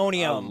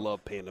pandemonium. I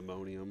love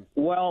pandemonium.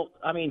 Well,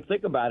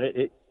 think about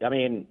it. I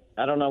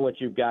don't know what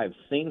you guys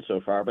seen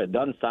so far, but it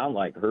doesn't sound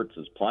like Hurts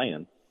is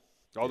playing.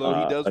 Although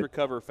he does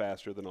recover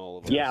faster than all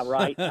of us. Yeah,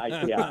 right.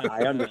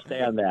 I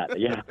understand that.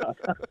 Yeah.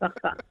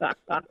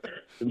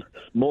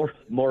 more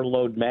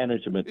load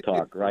management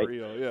talk, right? For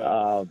real,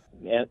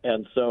 yeah.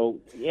 And so,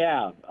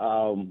 yeah.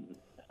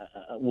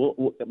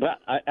 But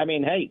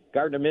hey,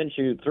 Gardner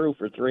Minshew threw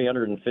for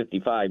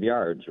 355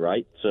 yards,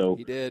 right? So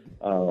he did.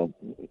 And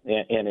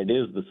it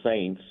is the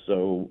Saints.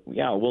 So,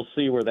 we'll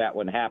see where that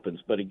one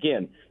happens. But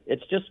again,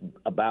 it's just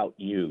about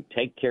you.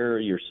 Take care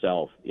of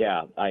yourself.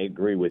 Yeah, I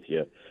agree with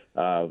you.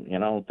 And I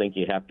don't think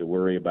you have to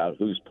worry about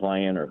who's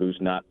playing or who's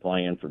not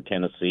playing for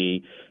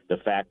Tennessee. The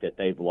fact that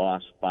they've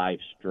lost 5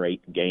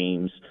 straight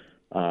games,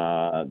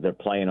 they're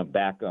playing a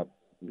backup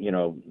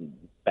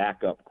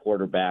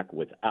quarterback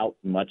without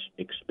much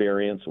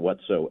experience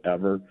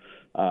whatsoever.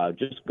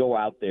 Just go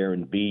out there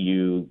and be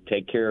you,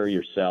 take care of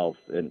yourself,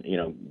 and,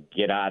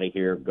 get out of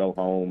here, go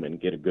home,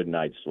 and get a good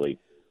night's sleep.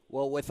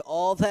 Well, with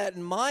all that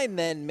in mind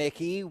then,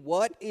 Mickey,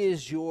 what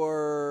is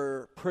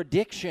your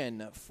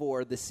prediction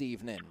for this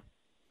evening?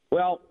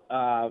 Well,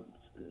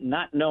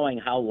 not knowing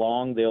how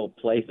long they'll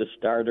play the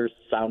starters,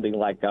 sounding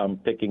like I'm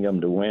picking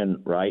them to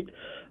win, right?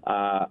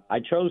 I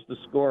chose the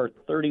score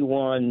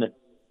 31-16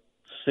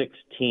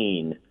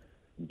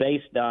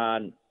 based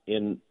on,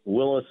 in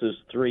Willis's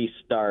 3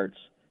 starts,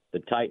 the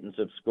Titans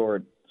have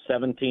scored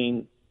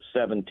 17,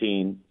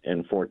 17,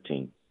 and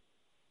 14.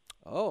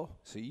 Oh,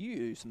 so you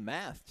use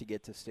math to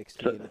get to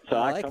 16. So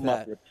I like come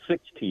that. up with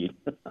 16.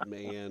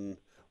 Man,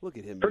 look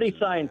at him. Pretty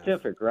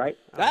scientific, right?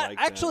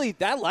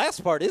 That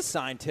last part is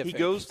scientific. He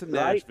goes to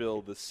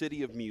Nashville, the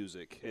city of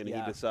music, and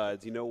he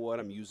decides, you know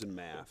what, I'm using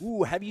math.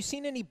 Ooh, have you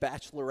seen any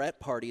bachelorette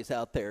parties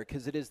out there?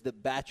 Because it is the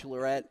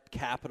bachelorette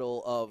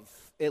capital of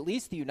at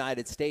least the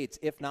United States,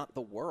 if not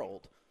the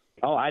world.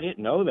 Oh, I didn't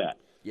know that.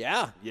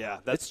 Yeah. Yeah,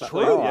 that's it's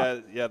true.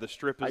 Yeah, the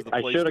Strip is the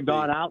place I should have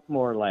gone be. out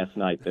more last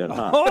night then,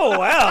 huh? Oh,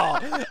 well,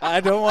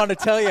 I don't want to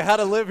tell you how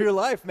to live your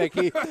life,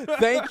 Mickey.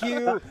 Thank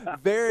you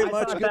very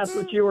much. I thought that's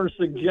what you were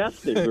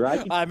suggesting,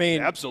 right? I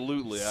mean,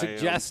 absolutely,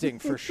 suggesting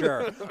for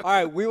sure. All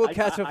right, we will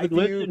catch up with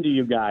you. I listen to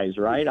you guys,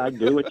 right? I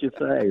do what you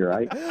say,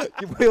 right?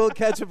 We will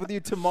catch up with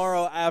you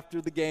tomorrow after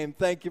the game.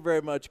 Thank you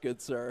very much,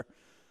 good sir.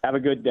 Have a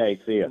good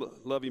day. See you.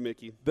 Love you,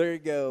 Mickey. There you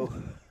go.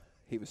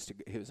 He was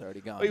already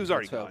gone. Oh, he was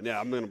already gone. Yeah,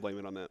 I'm going to blame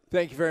it on that.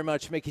 Thank you very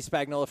much, Mickey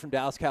Spagnola from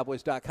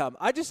DallasCowboys.com.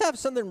 I just have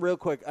something real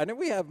quick. I know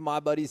we have My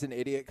Buddy's an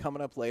Idiot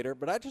coming up later,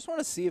 but I just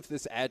want to see if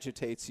this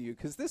agitates you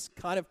because this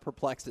kind of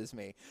perplexes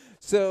me.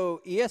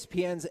 So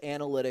ESPN's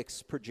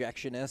analytics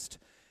projectionist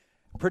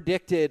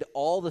predicted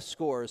all the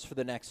scores for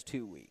the next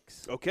 2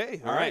 weeks.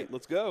 Okay, all right,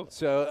 let's go.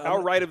 So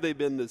how right have they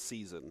been this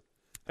season?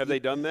 Have they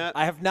done that?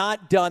 I have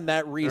not done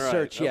that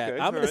research yet.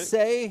 Okay, I'm going to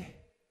say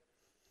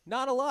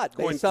Not a lot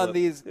Coin based on flip.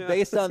 these. Yeah.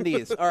 Based on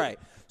these. All right.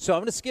 So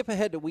I'm going to skip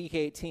ahead to Week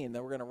 18.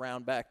 Then we're going to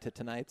round back to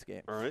tonight's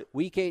game. All right.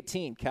 Week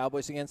 18,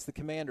 Cowboys against the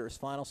Commanders.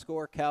 Final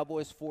score: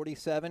 Cowboys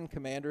 47,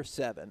 Commanders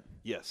 7.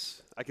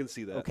 Yes, I can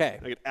see that. Okay.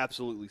 I can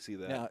absolutely see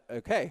that. Now,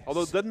 okay.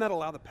 Although, doesn't that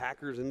allow the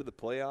Packers into the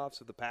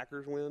playoffs if the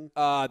Packers win?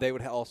 They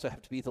would also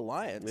have to beat the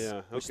Lions.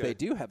 Yeah, Which okay. they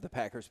do have the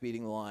Packers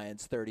beating the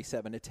Lions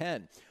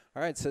 37-10.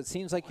 All right. So it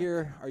seems like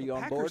are you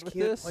on board Packers with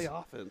can't this? play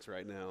offense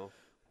right now.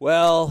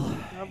 Well,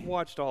 I've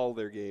watched all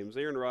their games.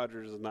 Aaron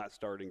Rodgers is not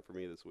starting for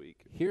me this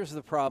week. here's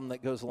the problem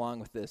that goes along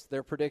with this.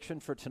 Their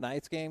prediction for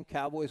tonight's game: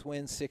 Cowboys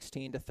win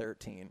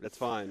 16-13. That's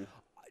fine.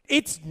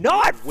 It's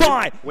not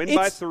fine. Win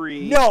by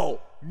 3. No.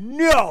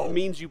 It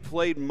means you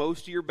played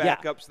most of your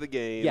backups the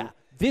game. Yeah.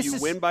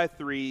 You win by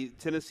 3.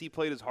 Tennessee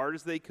played as hard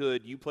as they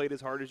could. You played as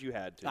hard as you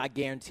had to. I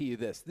guarantee you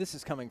this. This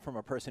is coming from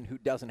a person who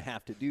doesn't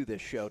have to do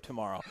this show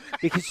tomorrow.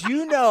 Because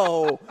you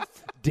know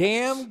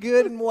damn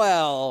good and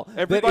well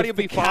Everybody that if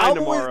will be the fine Cowboys,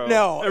 tomorrow.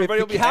 No,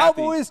 Everybody if will the be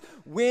happy. Cowboys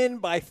win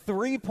by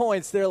 3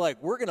 points, they're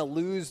like, we're going to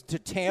lose to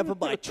Tampa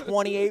by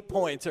 28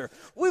 points, or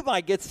we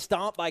might get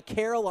stomped by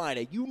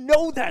Carolina. You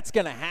know that's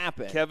going to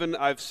happen. Kevin,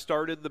 I've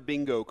started the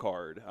bingo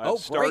card. I've Oh,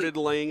 started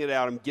great. laying it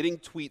out. I'm getting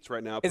tweets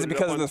right now. Is it putting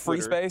because up of on the free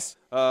Twitter. space?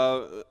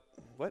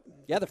 What?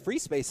 Yeah, the free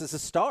space is a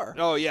star.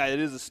 Oh, yeah, it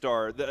is a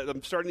star.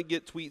 I'm starting to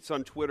get tweets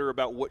on Twitter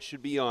about what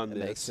should be on That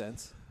this. makes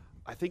sense.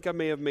 I think I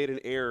may have made an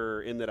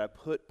error in that I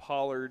put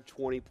Pollard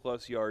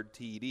 20-plus yard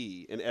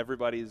TD, and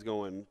everybody's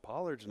going,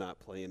 Pollard's not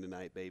playing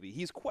tonight, baby.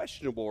 He's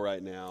questionable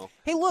right now.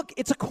 Hey, look,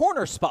 it's a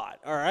corner spot,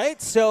 all right?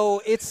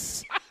 So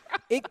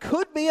it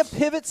could be a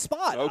pivot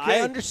spot. Okay.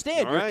 I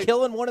understand. All You're right.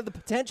 killing one of the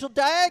potential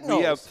diagonals.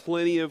 We have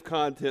plenty of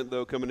content,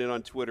 though, coming in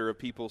on Twitter of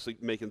people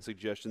making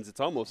suggestions. It's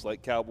almost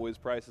like Cowboys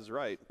Price is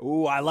Right.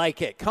 Ooh, I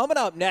like it. Coming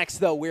up next,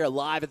 though, we're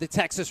live at the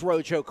Texas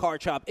Roadshow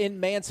Card Shop in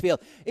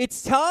Mansfield.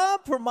 It's time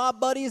for My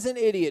Buddy's an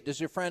Idiot. Does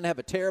your friend have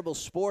a terrible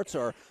sports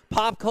or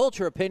pop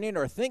culture opinion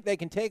or think they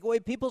can take away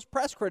people's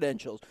press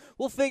credentials?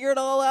 We'll figure it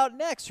all out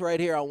next right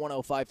here on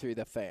 105.3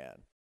 The Fan.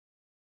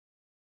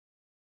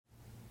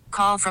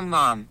 Call from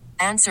mom.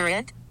 Answer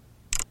it.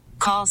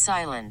 Call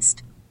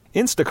silenced.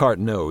 Instacart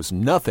knows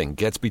nothing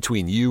gets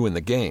between you and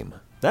the game.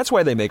 That's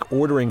why they make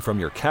ordering from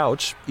your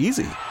couch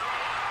easy.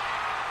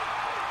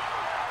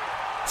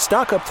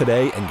 Stock up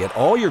today and get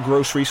all your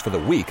groceries for the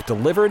week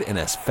delivered in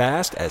as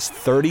fast as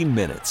 30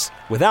 minutes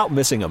without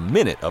missing a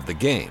minute of the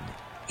game.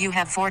 You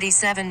have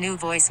 47 new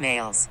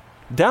voicemails.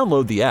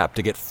 Download the app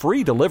to get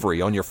free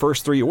delivery on your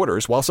first 3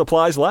 orders while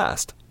supplies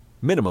last.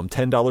 Minimum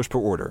 $10 per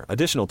order.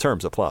 Additional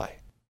terms apply.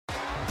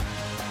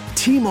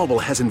 T-Mobile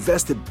has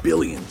invested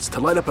billions to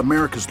light up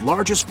America's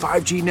largest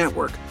 5G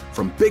network,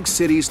 from big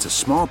cities to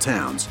small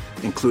towns,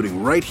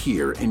 including right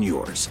here in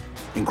yours.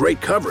 And great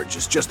coverage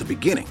is just the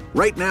beginning.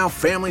 Right now,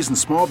 families and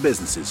small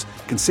businesses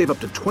can save up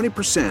to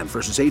 20%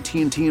 versus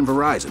AT&T and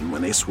Verizon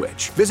when they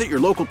switch. Visit your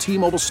local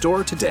T-Mobile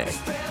store today.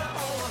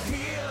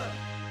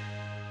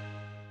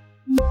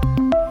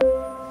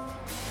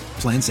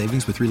 Plan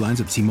savings with 3 lines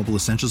of T-Mobile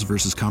Essentials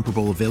versus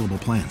comparable available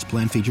plans.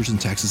 Plan features and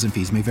taxes and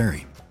fees may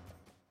vary.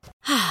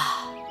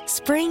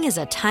 Spring is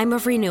a time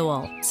of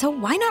renewal, so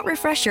why not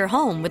refresh your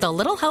home with a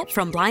little help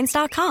from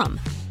Blinds.com?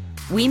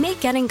 We make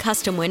getting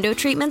custom window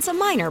treatments a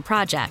minor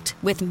project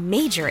with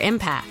major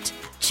impact.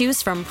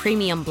 Choose from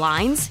premium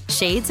blinds,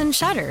 shades, and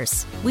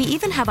shutters. We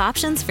even have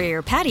options for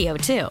your patio,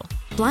 too.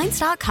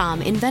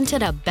 Blinds.com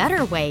invented a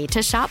better way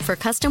to shop for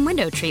custom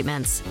window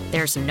treatments.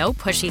 There's no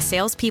pushy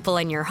salespeople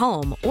in your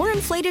home or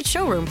inflated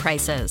showroom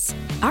prices.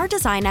 Our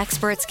design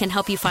experts can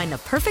help you find the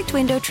perfect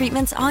window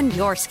treatments on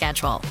your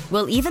schedule.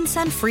 We'll even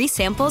send free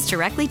samples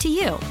directly to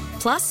you.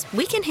 Plus,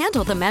 we can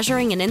handle the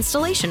measuring and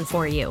installation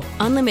for you.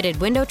 Unlimited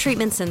window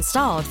treatments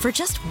installed for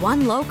just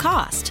one low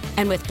cost.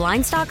 And with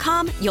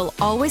Blinds.com, you'll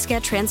always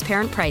get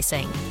transparent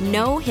pricing.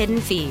 No hidden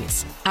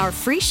fees. Our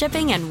free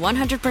shipping and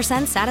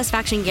 100%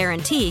 satisfaction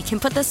guarantee can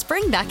put the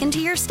spring back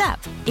into your step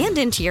and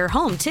into your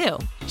home, too.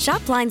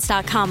 Shop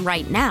Blinds.com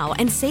right now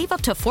and save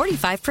up to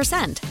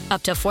 45%.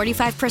 Up to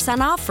 45%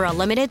 off for a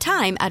limited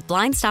time at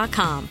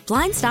Blinds.com.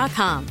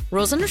 Blinds.com.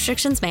 Rules and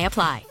restrictions may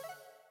apply.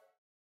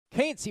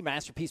 K&C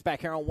Masterpiece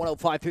back here on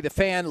 105.3 The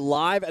Fan,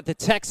 live at the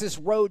Texas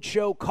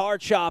Roadshow Card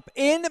Shop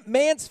in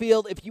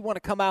Mansfield. If you want to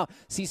come out,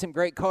 see some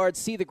great cards,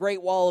 see the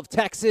Great Wall of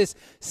Texas,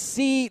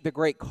 see the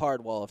Great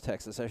Card Wall of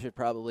Texas. I should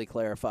probably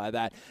clarify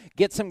that.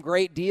 Get some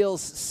great deals,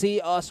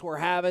 see us. We're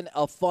having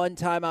a fun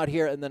time out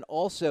here. And then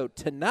also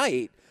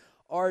tonight,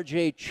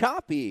 RJ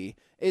Choppy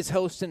is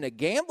hosting a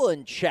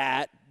gambling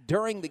chat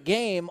during the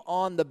game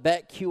on the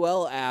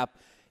BetQL app.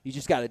 You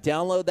just got to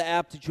download the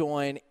app to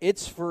join.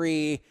 It's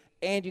free.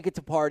 And you get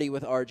to party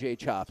with RJ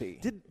Choppy.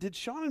 Did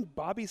Sean and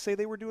Bobby say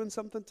they were doing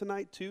something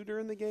tonight, too,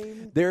 during the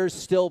game? They're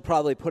still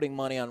probably putting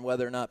money on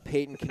whether or not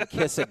Peyton can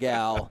kiss a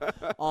gal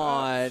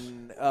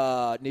on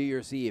New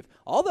Year's Eve.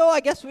 Although I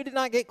guess we did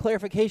not get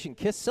clarification.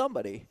 Kiss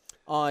somebody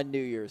on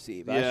New Year's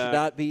Eve. I should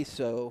not be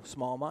so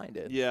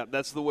small-minded. Yeah,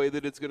 that's the way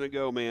that it's going to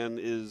go, man,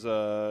 is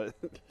I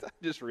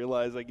just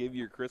realized I gave you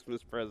your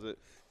Christmas present,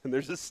 and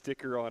there's a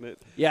sticker on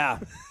it. Yeah.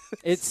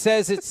 It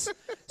says it's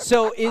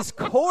So is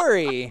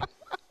Corey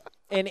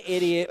an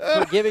idiot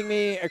for giving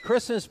me a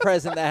Christmas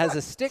present that has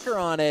a sticker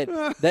on it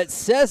that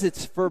says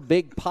it's for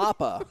Big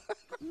Papa?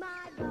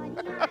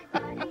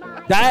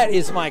 That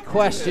is my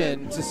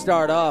question to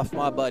start off,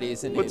 my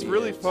buddies. And What's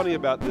really funny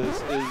about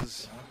this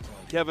is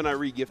Kevin, I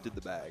re-gifted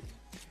the bag.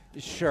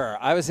 Sure,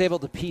 I was able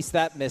to piece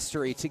that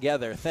mystery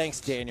together.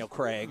 Thanks, Daniel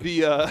Craig.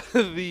 I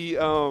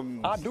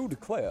do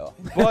declare.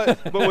 But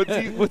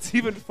what's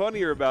even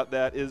funnier about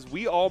that is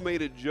we all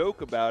made a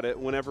joke about it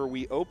whenever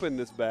we opened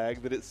this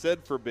bag that it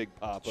said for Big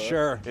Papa.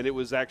 Sure. And it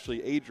was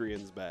actually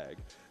Adrian's bag.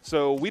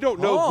 So we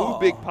don't know who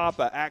Big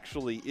Papa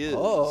actually is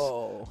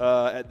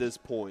at this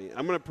point.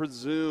 I'm going to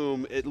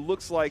presume it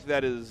looks like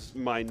that is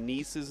my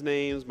niece's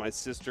names, my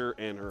sister,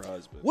 and her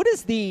husband. What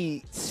is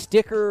the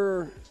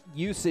sticker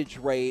usage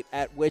rate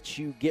at which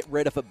you get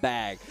rid of a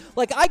bag?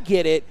 Like, I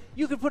get it.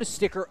 You could put a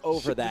sticker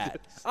over that.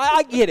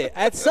 I get it.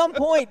 At some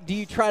point, do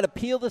you try to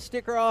peel the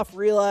sticker off,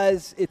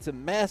 realize it's a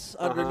mess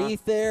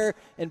underneath there,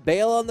 and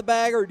bail on the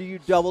bag, or do you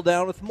double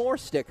down with more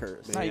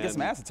stickers? No, you get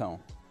some acetone.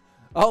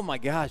 Oh, my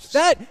gosh.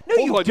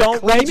 You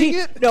don't, Reggie.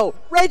 No,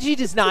 Reggie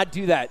does not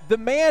do that. The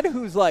man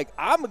who's like,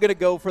 I'm going to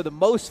go for the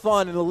most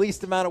fun and the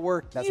least amount of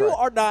work, That's you right.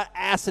 are not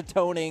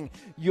acetoning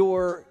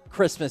your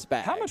Christmas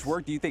bag. How much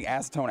work do you think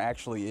acetone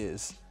actually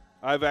is?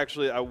 I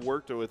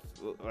worked with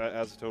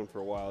acetone for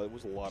a while. It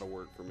was a lot of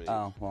work for me.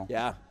 Oh, well.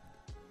 Yeah.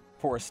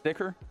 For a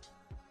sticker?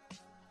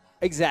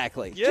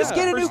 Exactly. Yeah, just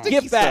get a for new sticky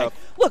gift bag.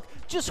 stuff. Look,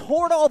 just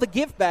hoard all the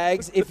gift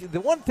bags. If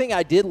the one thing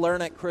I did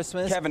learn at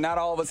Christmas. Kevin, not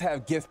all of us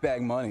have gift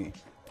bag money.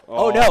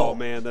 Oh, no.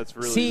 Man, that's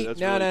really See, that's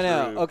no.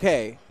 really true.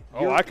 Okay.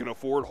 I can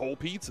afford whole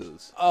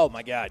pizzas. Oh,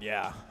 my God,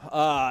 yeah.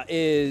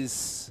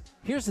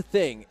 Here's the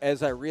thing,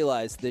 as I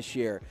realized this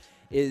year,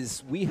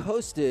 is we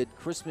hosted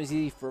Christmas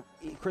Eve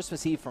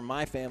for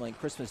my family and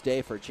Christmas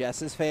Day for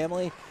Jess's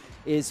family,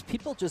 is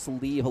people just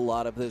leave a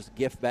lot of those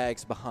gift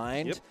bags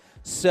behind. Yep.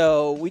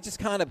 So we just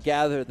kind of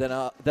gathered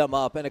them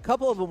up, and a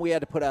couple of them we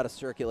had to put out of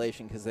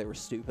circulation because they were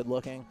stupid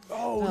looking.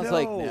 Oh, and I was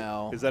like,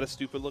 no. Is that a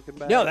stupid looking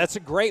bag? No, that's a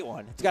great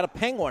one. It's got a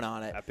penguin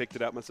on it. I picked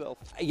it out myself.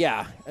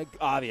 Yeah,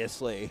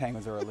 obviously.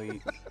 Penguins are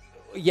elite.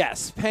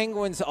 Yes,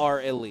 penguins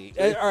are elite.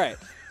 All right,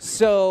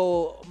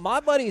 so my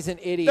buddy's an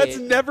idiot. That's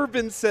never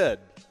been said.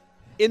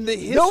 In the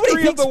history Nobody of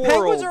thinks the world,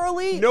 penguins are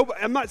elite? No,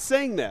 I'm not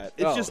saying that.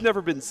 It's Oh. just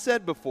never been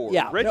said before.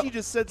 Yeah, Reggie no.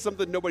 just said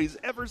something nobody's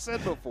ever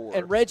said before.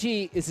 And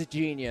Reggie is a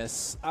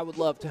genius. I would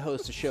love to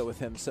host a show with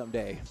him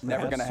someday.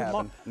 Never Perhaps going to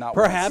happen. Not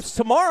Perhaps once.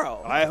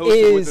 tomorrow. I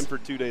hosted with him for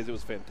 2 days. It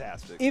was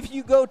fantastic. If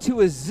you go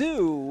to a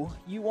zoo,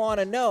 you want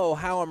to know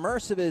how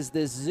immersive is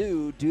this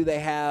zoo. Do they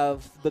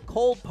have the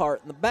cold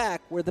part in the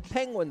back where the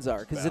penguins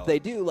are? Because if they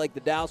do, like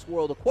the Dallas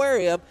World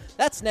Aquarium,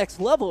 that's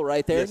next level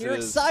right there, Yes, and you're it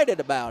is. excited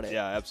about it.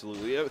 Yeah,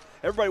 absolutely.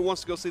 Everybody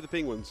wants to go see the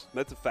penguins.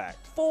 That's a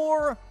fact.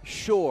 For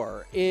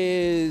sure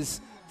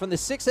is from the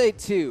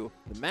 682.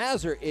 The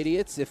Mavs are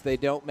idiots if they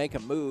don't make a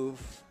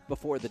move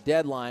before the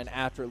deadline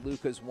after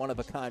Luka's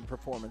one-of-a-kind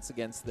performance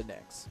against the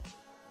Knicks.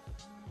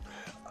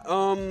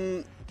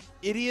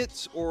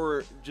 Idiots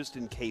or just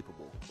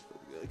incapable?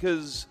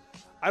 Because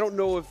I don't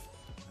know if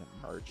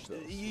merge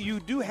those. You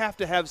do have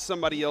to have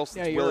somebody else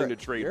that's willing to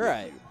trade. You're with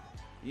right.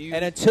 you.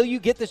 And until you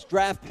get this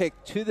draft pick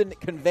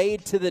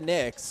conveyed to the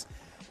Knicks,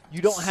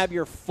 you don't have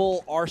your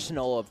full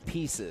arsenal of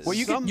pieces. Well,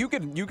 you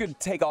could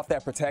take off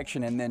that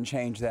protection and then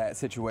change that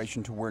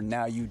situation to where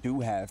now you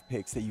do have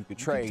picks that you could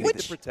trade. Take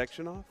the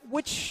protection off?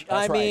 Which,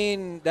 That's right.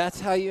 mean,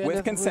 that's how you end With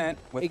up consent.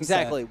 With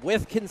exactly, consent.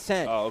 with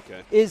consent. Oh,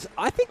 okay.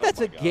 I think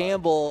that's a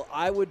gamble.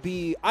 I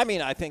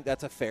think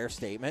that's a fair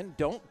statement.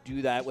 Don't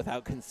do that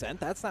without consent.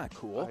 That's not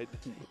cool.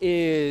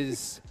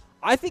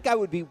 I think I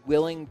would be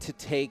willing to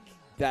take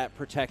that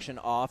protection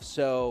off.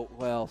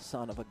 So,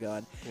 son of a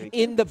gun.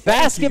 In the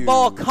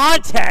basketball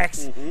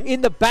context,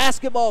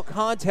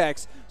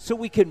 so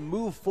we can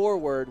move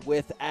forward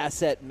with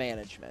asset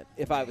management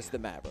if I was the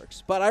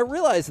Mavericks. But I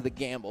realize the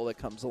gamble that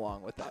comes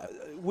along with that.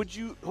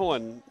 Hold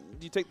on,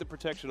 do you take the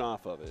protection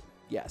off of it?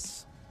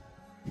 Yes.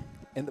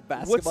 In the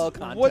basketball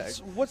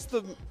context. What's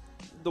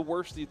the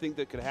worst you think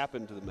that could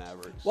happen to the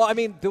Mavericks? Well, I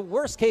mean, the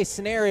worst case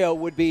scenario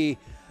would be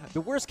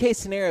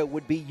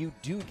you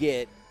do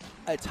get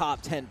a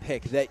top 10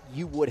 pick that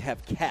you would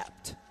have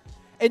kept.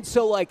 And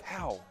so,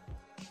 how?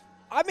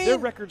 I mean, their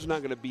record's not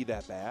going to be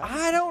that bad.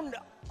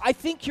 I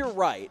think you're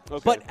right.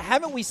 Okay. But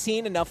haven't we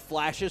seen enough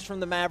flashes from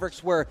the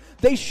Mavericks where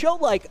they show,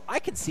 I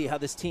can see how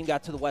this team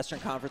got to the Western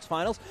Conference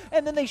Finals,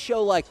 and then they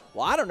show, I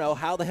don't know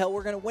how the hell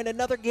we're going to win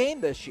another game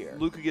this year.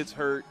 Luka gets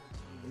hurt.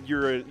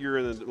 You're in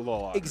the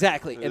lottery.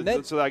 Exactly. And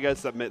then, so I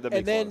guess that makes a lot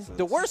of sense.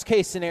 The worst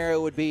case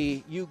scenario would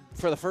be you,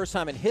 for the first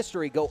time in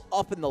history, go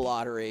up in the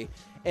lottery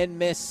and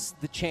miss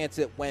the chance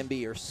at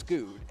Wemby or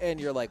Scoot. And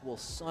you're like, well,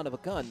 son of a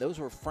gun, those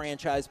were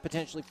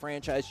potentially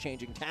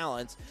franchise-changing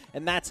talents,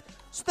 and that's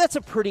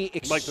a pretty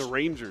like the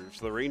Rangers.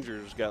 The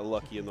Rangers got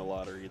lucky in the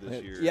lottery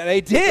this year. Yeah,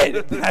 they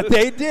did.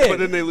 They did. But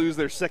then they lose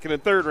their second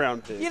and third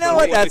round picks. You know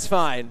what? That's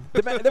fine.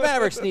 The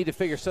Mavericks need to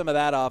figure some of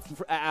that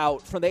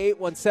out. From the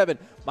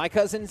 817, my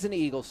cousin's an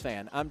Eagles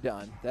fan. I'm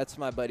done. That's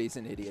my buddy's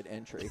an idiot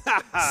entry.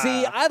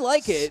 See, I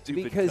like it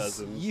Stupid because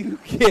cousins.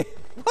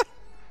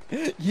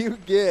 you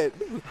get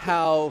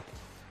how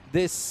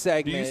this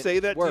segment Do you say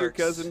that works. to your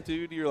cousin,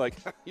 too? You're like,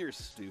 you're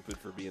stupid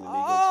for being an Eagles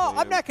fan.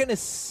 I'm not going to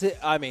say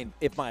 – I mean,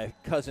 if my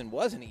cousin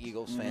was an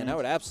Eagles fan, I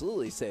would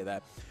absolutely say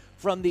that.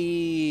 From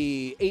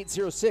the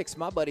 806,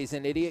 my buddy's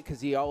an idiot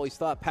because he always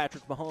thought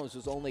Patrick Mahomes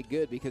was only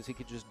good because he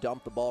could just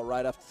dump the ball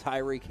right off to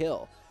Tyreek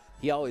Hill.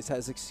 He always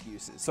has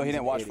excuses. So he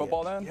didn't watch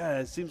football then? Yeah,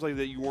 it seems like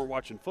that you weren't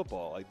watching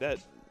football like that.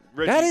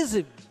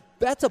 Reggie,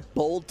 That's a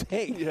bold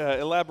take. Yeah,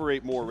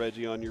 elaborate more,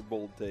 Reggie, on your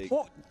bold take.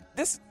 Well,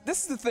 this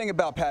is the thing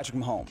about Patrick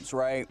Mahomes,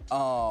 right?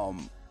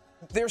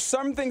 There's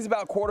some things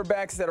about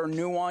quarterbacks that are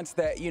nuanced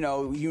that,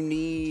 you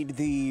need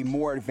the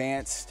more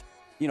advanced,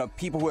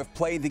 people who have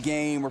played the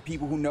game or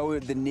people who know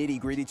the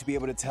nitty-gritty to be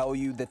able to tell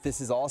you that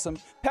this is awesome.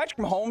 Patrick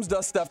Mahomes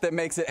does stuff that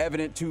makes it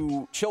evident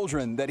to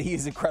children that he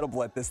is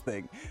incredible at this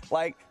thing.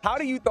 Like, how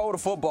do you throw the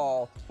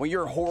football when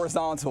you're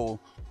horizontal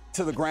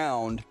to the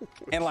ground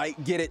and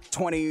get it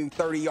 20,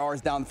 30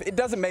 yards down? It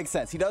doesn't make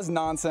sense. He does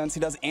nonsense.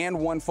 He does and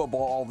one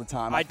football all the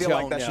time. I feel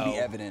like that should be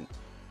evident.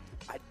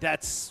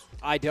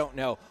 I don't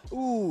know.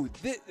 Ooh,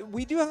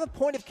 we do have a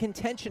point of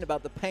contention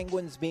about the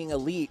Penguins being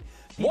elite.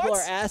 People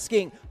are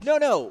asking.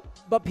 No,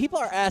 but people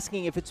are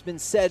asking if it's been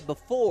said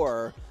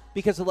before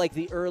because of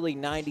the early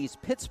 90s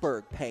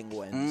Pittsburgh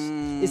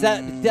Penguins.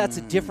 That's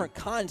a different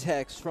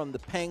context from the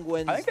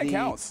Penguins? I think that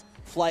counts.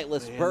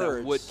 Flightless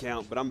birds. That would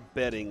count, but I'm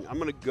betting. I'm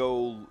gonna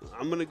go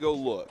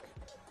look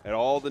at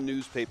all the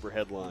newspaper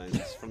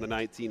headlines from the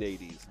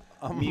 1980s.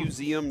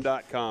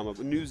 Museum.com.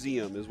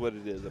 Museum is what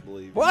it is, I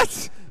believe.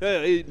 What?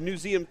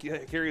 Museum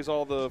carries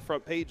all the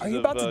front pages. Are you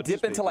about to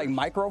dip into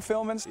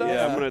microfilm and stuff?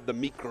 Yeah, the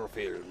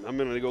microfilm. I'm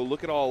gonna go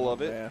look at all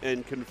of it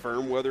and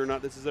confirm whether or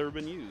not this has ever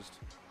been used.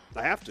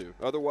 I have to.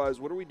 Otherwise,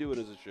 what are we doing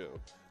as a show?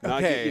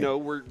 Okay. I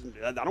don't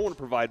want to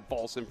provide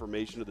false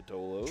information to the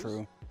Tolos.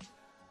 True.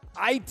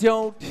 I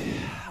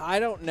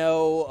don't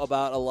know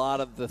about a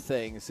lot of the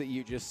things that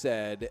you just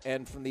said.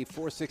 And from the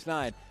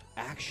 469,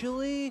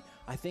 actually,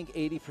 I think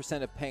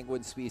 80% of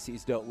penguin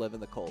species don't live in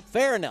the cold.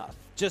 Fair enough.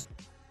 Just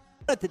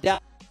at the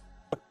doubt.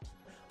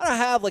 I don't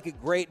have a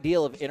great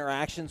deal of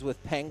interactions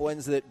with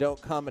penguins that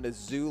don't come in a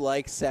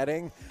zoo-like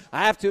setting.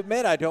 I have to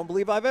admit, I don't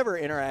believe I've ever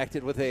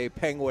interacted with a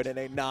penguin in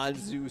a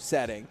non-zoo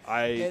setting.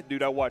 I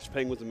watch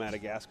penguins in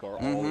Madagascar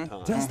all the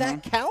time. Does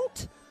that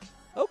count?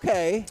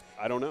 Okay.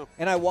 I don't know.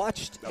 And I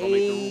watched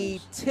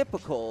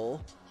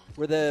Atypical,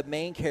 where the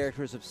main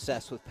character is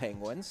obsessed with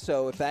penguins.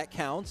 So if that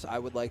counts, I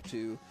would like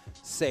to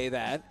say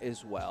that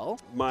as well.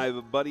 My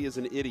buddy is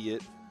an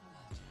idiot.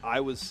 I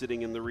was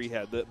sitting in the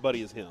rehab. The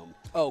buddy is him.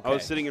 Okay. I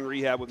was sitting in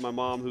rehab with my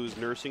mom, who's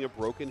nursing a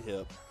broken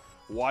hip,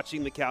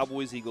 watching the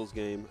Cowboys-Eagles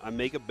game. I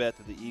make a bet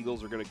that the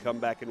Eagles are going to come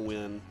back and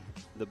win.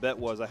 The bet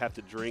was I have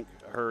to drink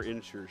her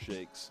Ensure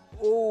shakes.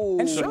 Oh,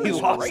 Ensure is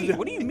great.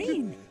 What do you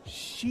mean?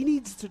 She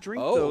needs to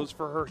drink those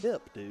for her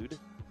hip, dude.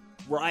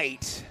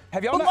 Right.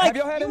 Have y'all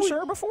had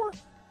Ensure before?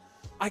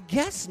 I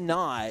guess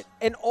not.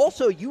 And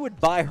also, you would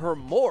buy her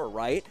more,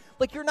 right?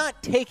 You're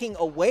not taking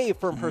away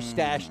from her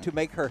stash to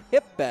make her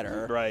hip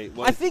better. Right.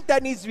 Well, I think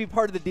that needs to be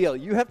part of the deal.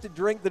 You have to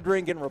drink the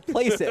drink and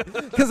replace it.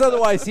 Because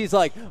otherwise he's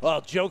like,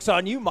 well, joke's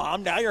on you,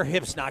 Mom. Now your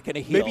hip's not going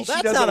to heal. Maybe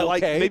That's not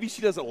okay. Maybe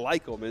she doesn't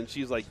like them, and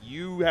she's like,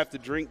 you have to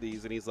drink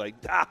these. And he's like,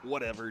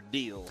 whatever,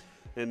 deal.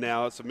 And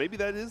now, so maybe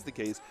that is the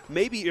case.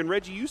 Maybe, and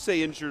Reggie, you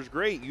say Ensure's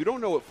great. You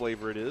don't know what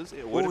flavor it is.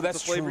 What if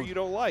it's a flavor you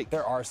don't like?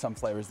 There are some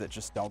flavors that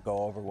just don't go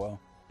over well.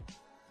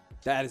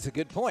 That is a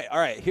good point. All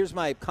right, here's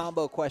my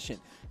combo question.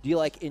 Do you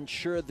like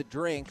Ensure the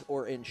drink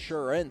or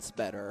Insurance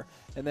better?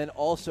 And then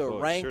also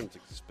rank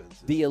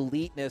the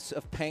eliteness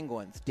of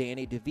Penguins.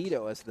 Danny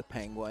DeVito as the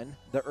Penguin,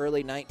 the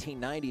early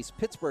 1990s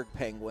Pittsburgh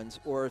Penguins,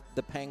 or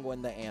the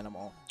Penguin the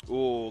animal?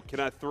 Oh, can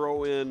I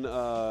throw in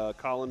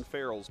Colin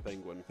Farrell's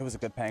Penguin? It was a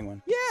good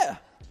Penguin. Yeah.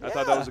 I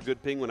thought that was a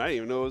good Penguin. I didn't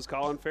even know it was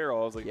Colin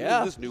Farrell. I was like,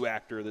 who's this new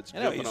actor that's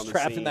jumping on the scene? He's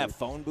trapped in that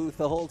phone booth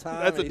the whole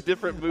time. That's a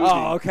different movie.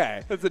 Oh,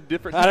 okay. That's a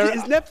different.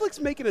 Is Netflix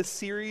making a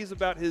series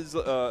about his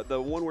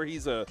the one where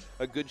he's a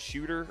good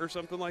shooter or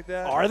something like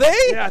that? Are they?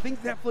 Yeah, I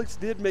think Netflix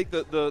did make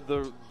the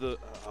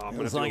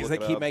as long as they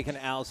keep making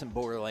Alice in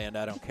Borderland,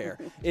 I don't care.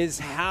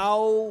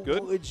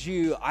 Would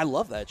you? I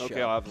love that show.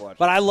 Okay, I'll have to watch.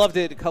 But I loved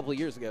it a couple of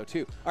years ago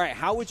too. All right,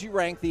 how would you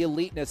rank the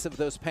eliteness of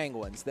those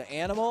Penguins? The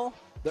animal,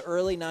 the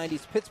early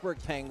 '90s Pittsburgh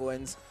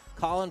Penguins,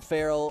 Colin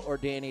Farrell, or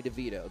Danny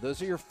DeVito?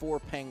 Those are your four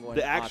Penguin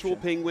The actual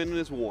options. Penguin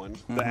is one.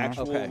 The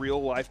actual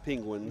real-life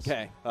Penguins.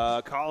 Okay.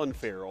 Colin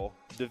Farrell,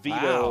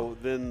 DeVito,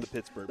 then the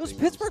Pittsburgh Those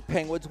Penguins. Pittsburgh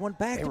Penguins won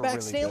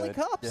back-to-back Stanley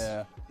Cups.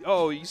 Yeah.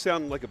 Oh, you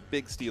sound like a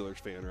big Steelers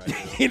fan right now.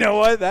 You know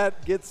what?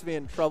 That gets me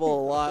in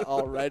trouble a lot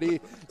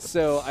already,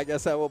 so I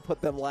guess I will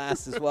put them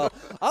last as well.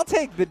 I'll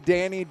take the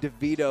Danny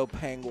DeVito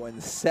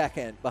Penguins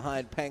second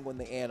behind Penguin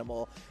the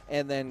Animal,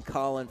 and then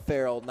Colin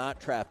Farrell, not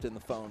trapped in the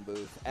phone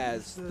booth,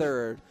 as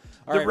third.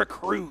 All right.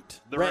 Recruit.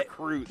 The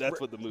Recruit.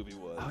 That's what the movie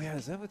was. Oh, yeah.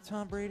 Is that with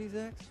Tom Brady's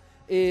ex?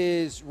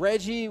 Is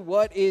Reggie,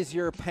 what is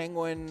your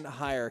Penguin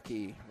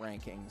hierarchy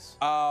rankings?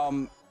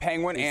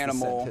 Penguin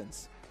Animal,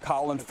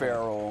 Colin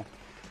Farrell.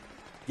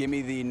 Give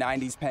me the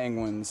 90s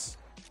Penguins,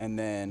 and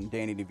then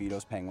Danny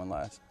DeVito's Penguin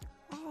last.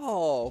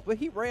 Oh, but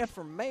he ran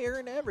for mayor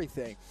and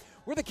everything.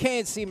 We're the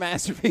KNC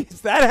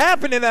Masterpiece. That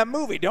happened in that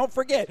movie. Don't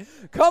forget.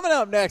 Coming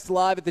up next,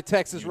 live at the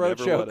Texas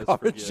Roadshow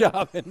coverage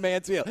shop in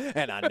Mansfield,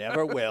 and I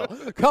never will.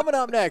 Coming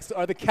up next,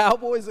 are the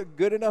Cowboys a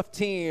good enough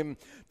team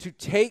to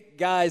take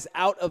guys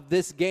out of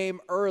this game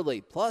early?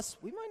 Plus,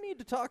 we might need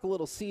to talk a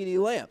little CeeDee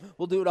Lamb.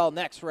 We'll do it all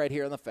next right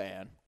here on The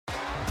Fan.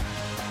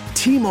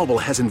 T-Mobile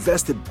has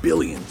invested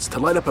billions to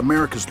light up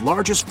America's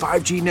largest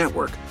 5G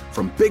network,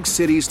 from big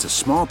cities to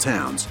small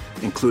towns,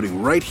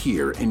 including right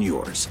here in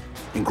yours.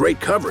 And great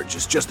coverage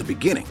is just the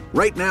beginning.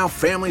 Right now,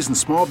 families and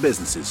small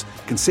businesses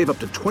can save up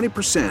to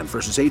 20%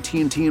 versus AT&T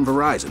and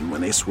Verizon when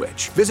they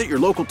switch. Visit your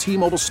local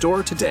T-Mobile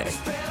store today.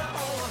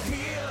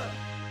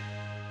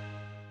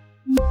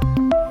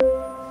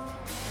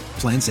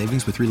 Plan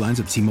savings with 3 lines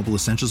of T-Mobile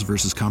Essentials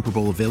versus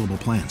comparable available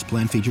plans.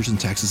 Plan features and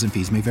taxes and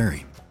fees may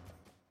vary.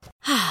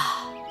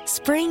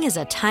 Spring is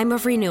a time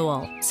of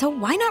renewal, so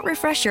why not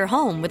refresh your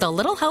home with a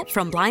little help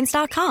from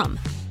Blinds.com?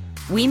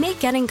 We make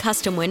getting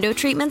custom window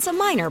treatments a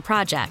minor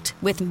project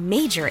with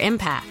major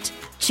impact.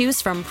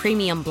 Choose from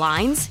premium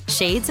blinds,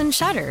 shades, and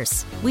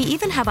shutters. We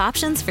even have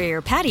options for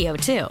your patio,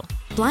 too.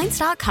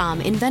 Blinds.com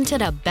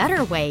invented a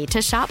better way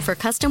to shop for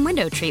custom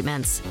window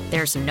treatments.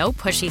 There's no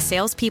pushy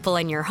salespeople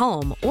in your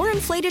home or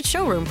inflated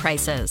showroom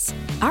prices.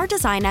 Our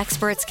design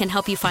experts can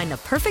help you find the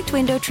perfect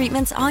window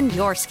treatments on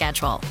your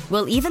schedule.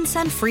 We'll even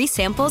send free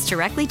samples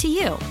directly to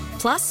you.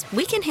 Plus,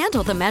 we can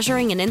handle the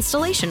measuring and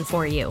installation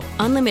for you.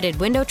 Unlimited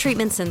window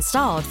treatments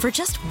installed for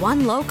just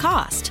one low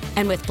cost.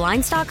 And with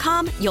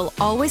Blinds.com, you'll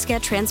always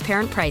get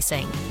transparent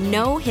pricing.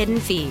 No hidden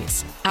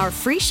fees. Our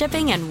free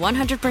shipping and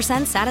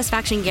 100%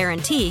 satisfaction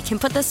guarantee can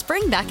put the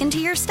spring back into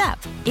your step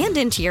and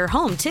into your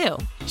home, too.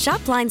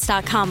 Shop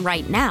Blinds.com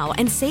right now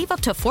and save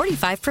up to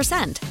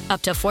 45%.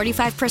 Up to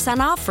 45%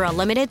 off for a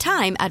limited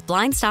time at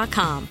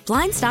Blinds.com.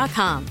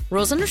 Blinds.com.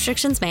 Rules and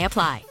restrictions may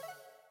apply.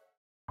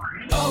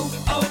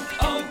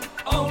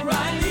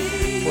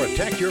 O'Reilly.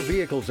 Protect your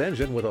vehicle's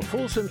engine with a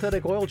full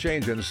synthetic oil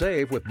change and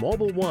save with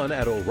Mobil 1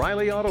 at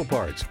O'Reilly Auto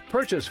Parts.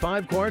 Purchase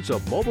 5 quarts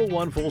of Mobil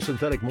 1 full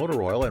synthetic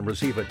motor oil and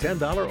receive a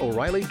 $10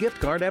 O'Reilly gift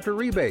card after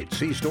rebate.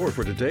 See store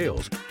for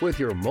details. With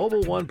your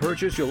Mobil 1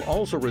 purchase, you'll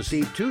also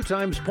receive 2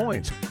 times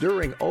points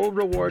during O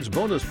Rewards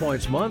Bonus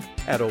Points Month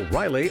at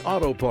O'Reilly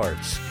Auto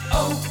Parts.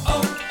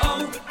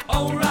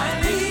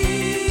 O'Reilly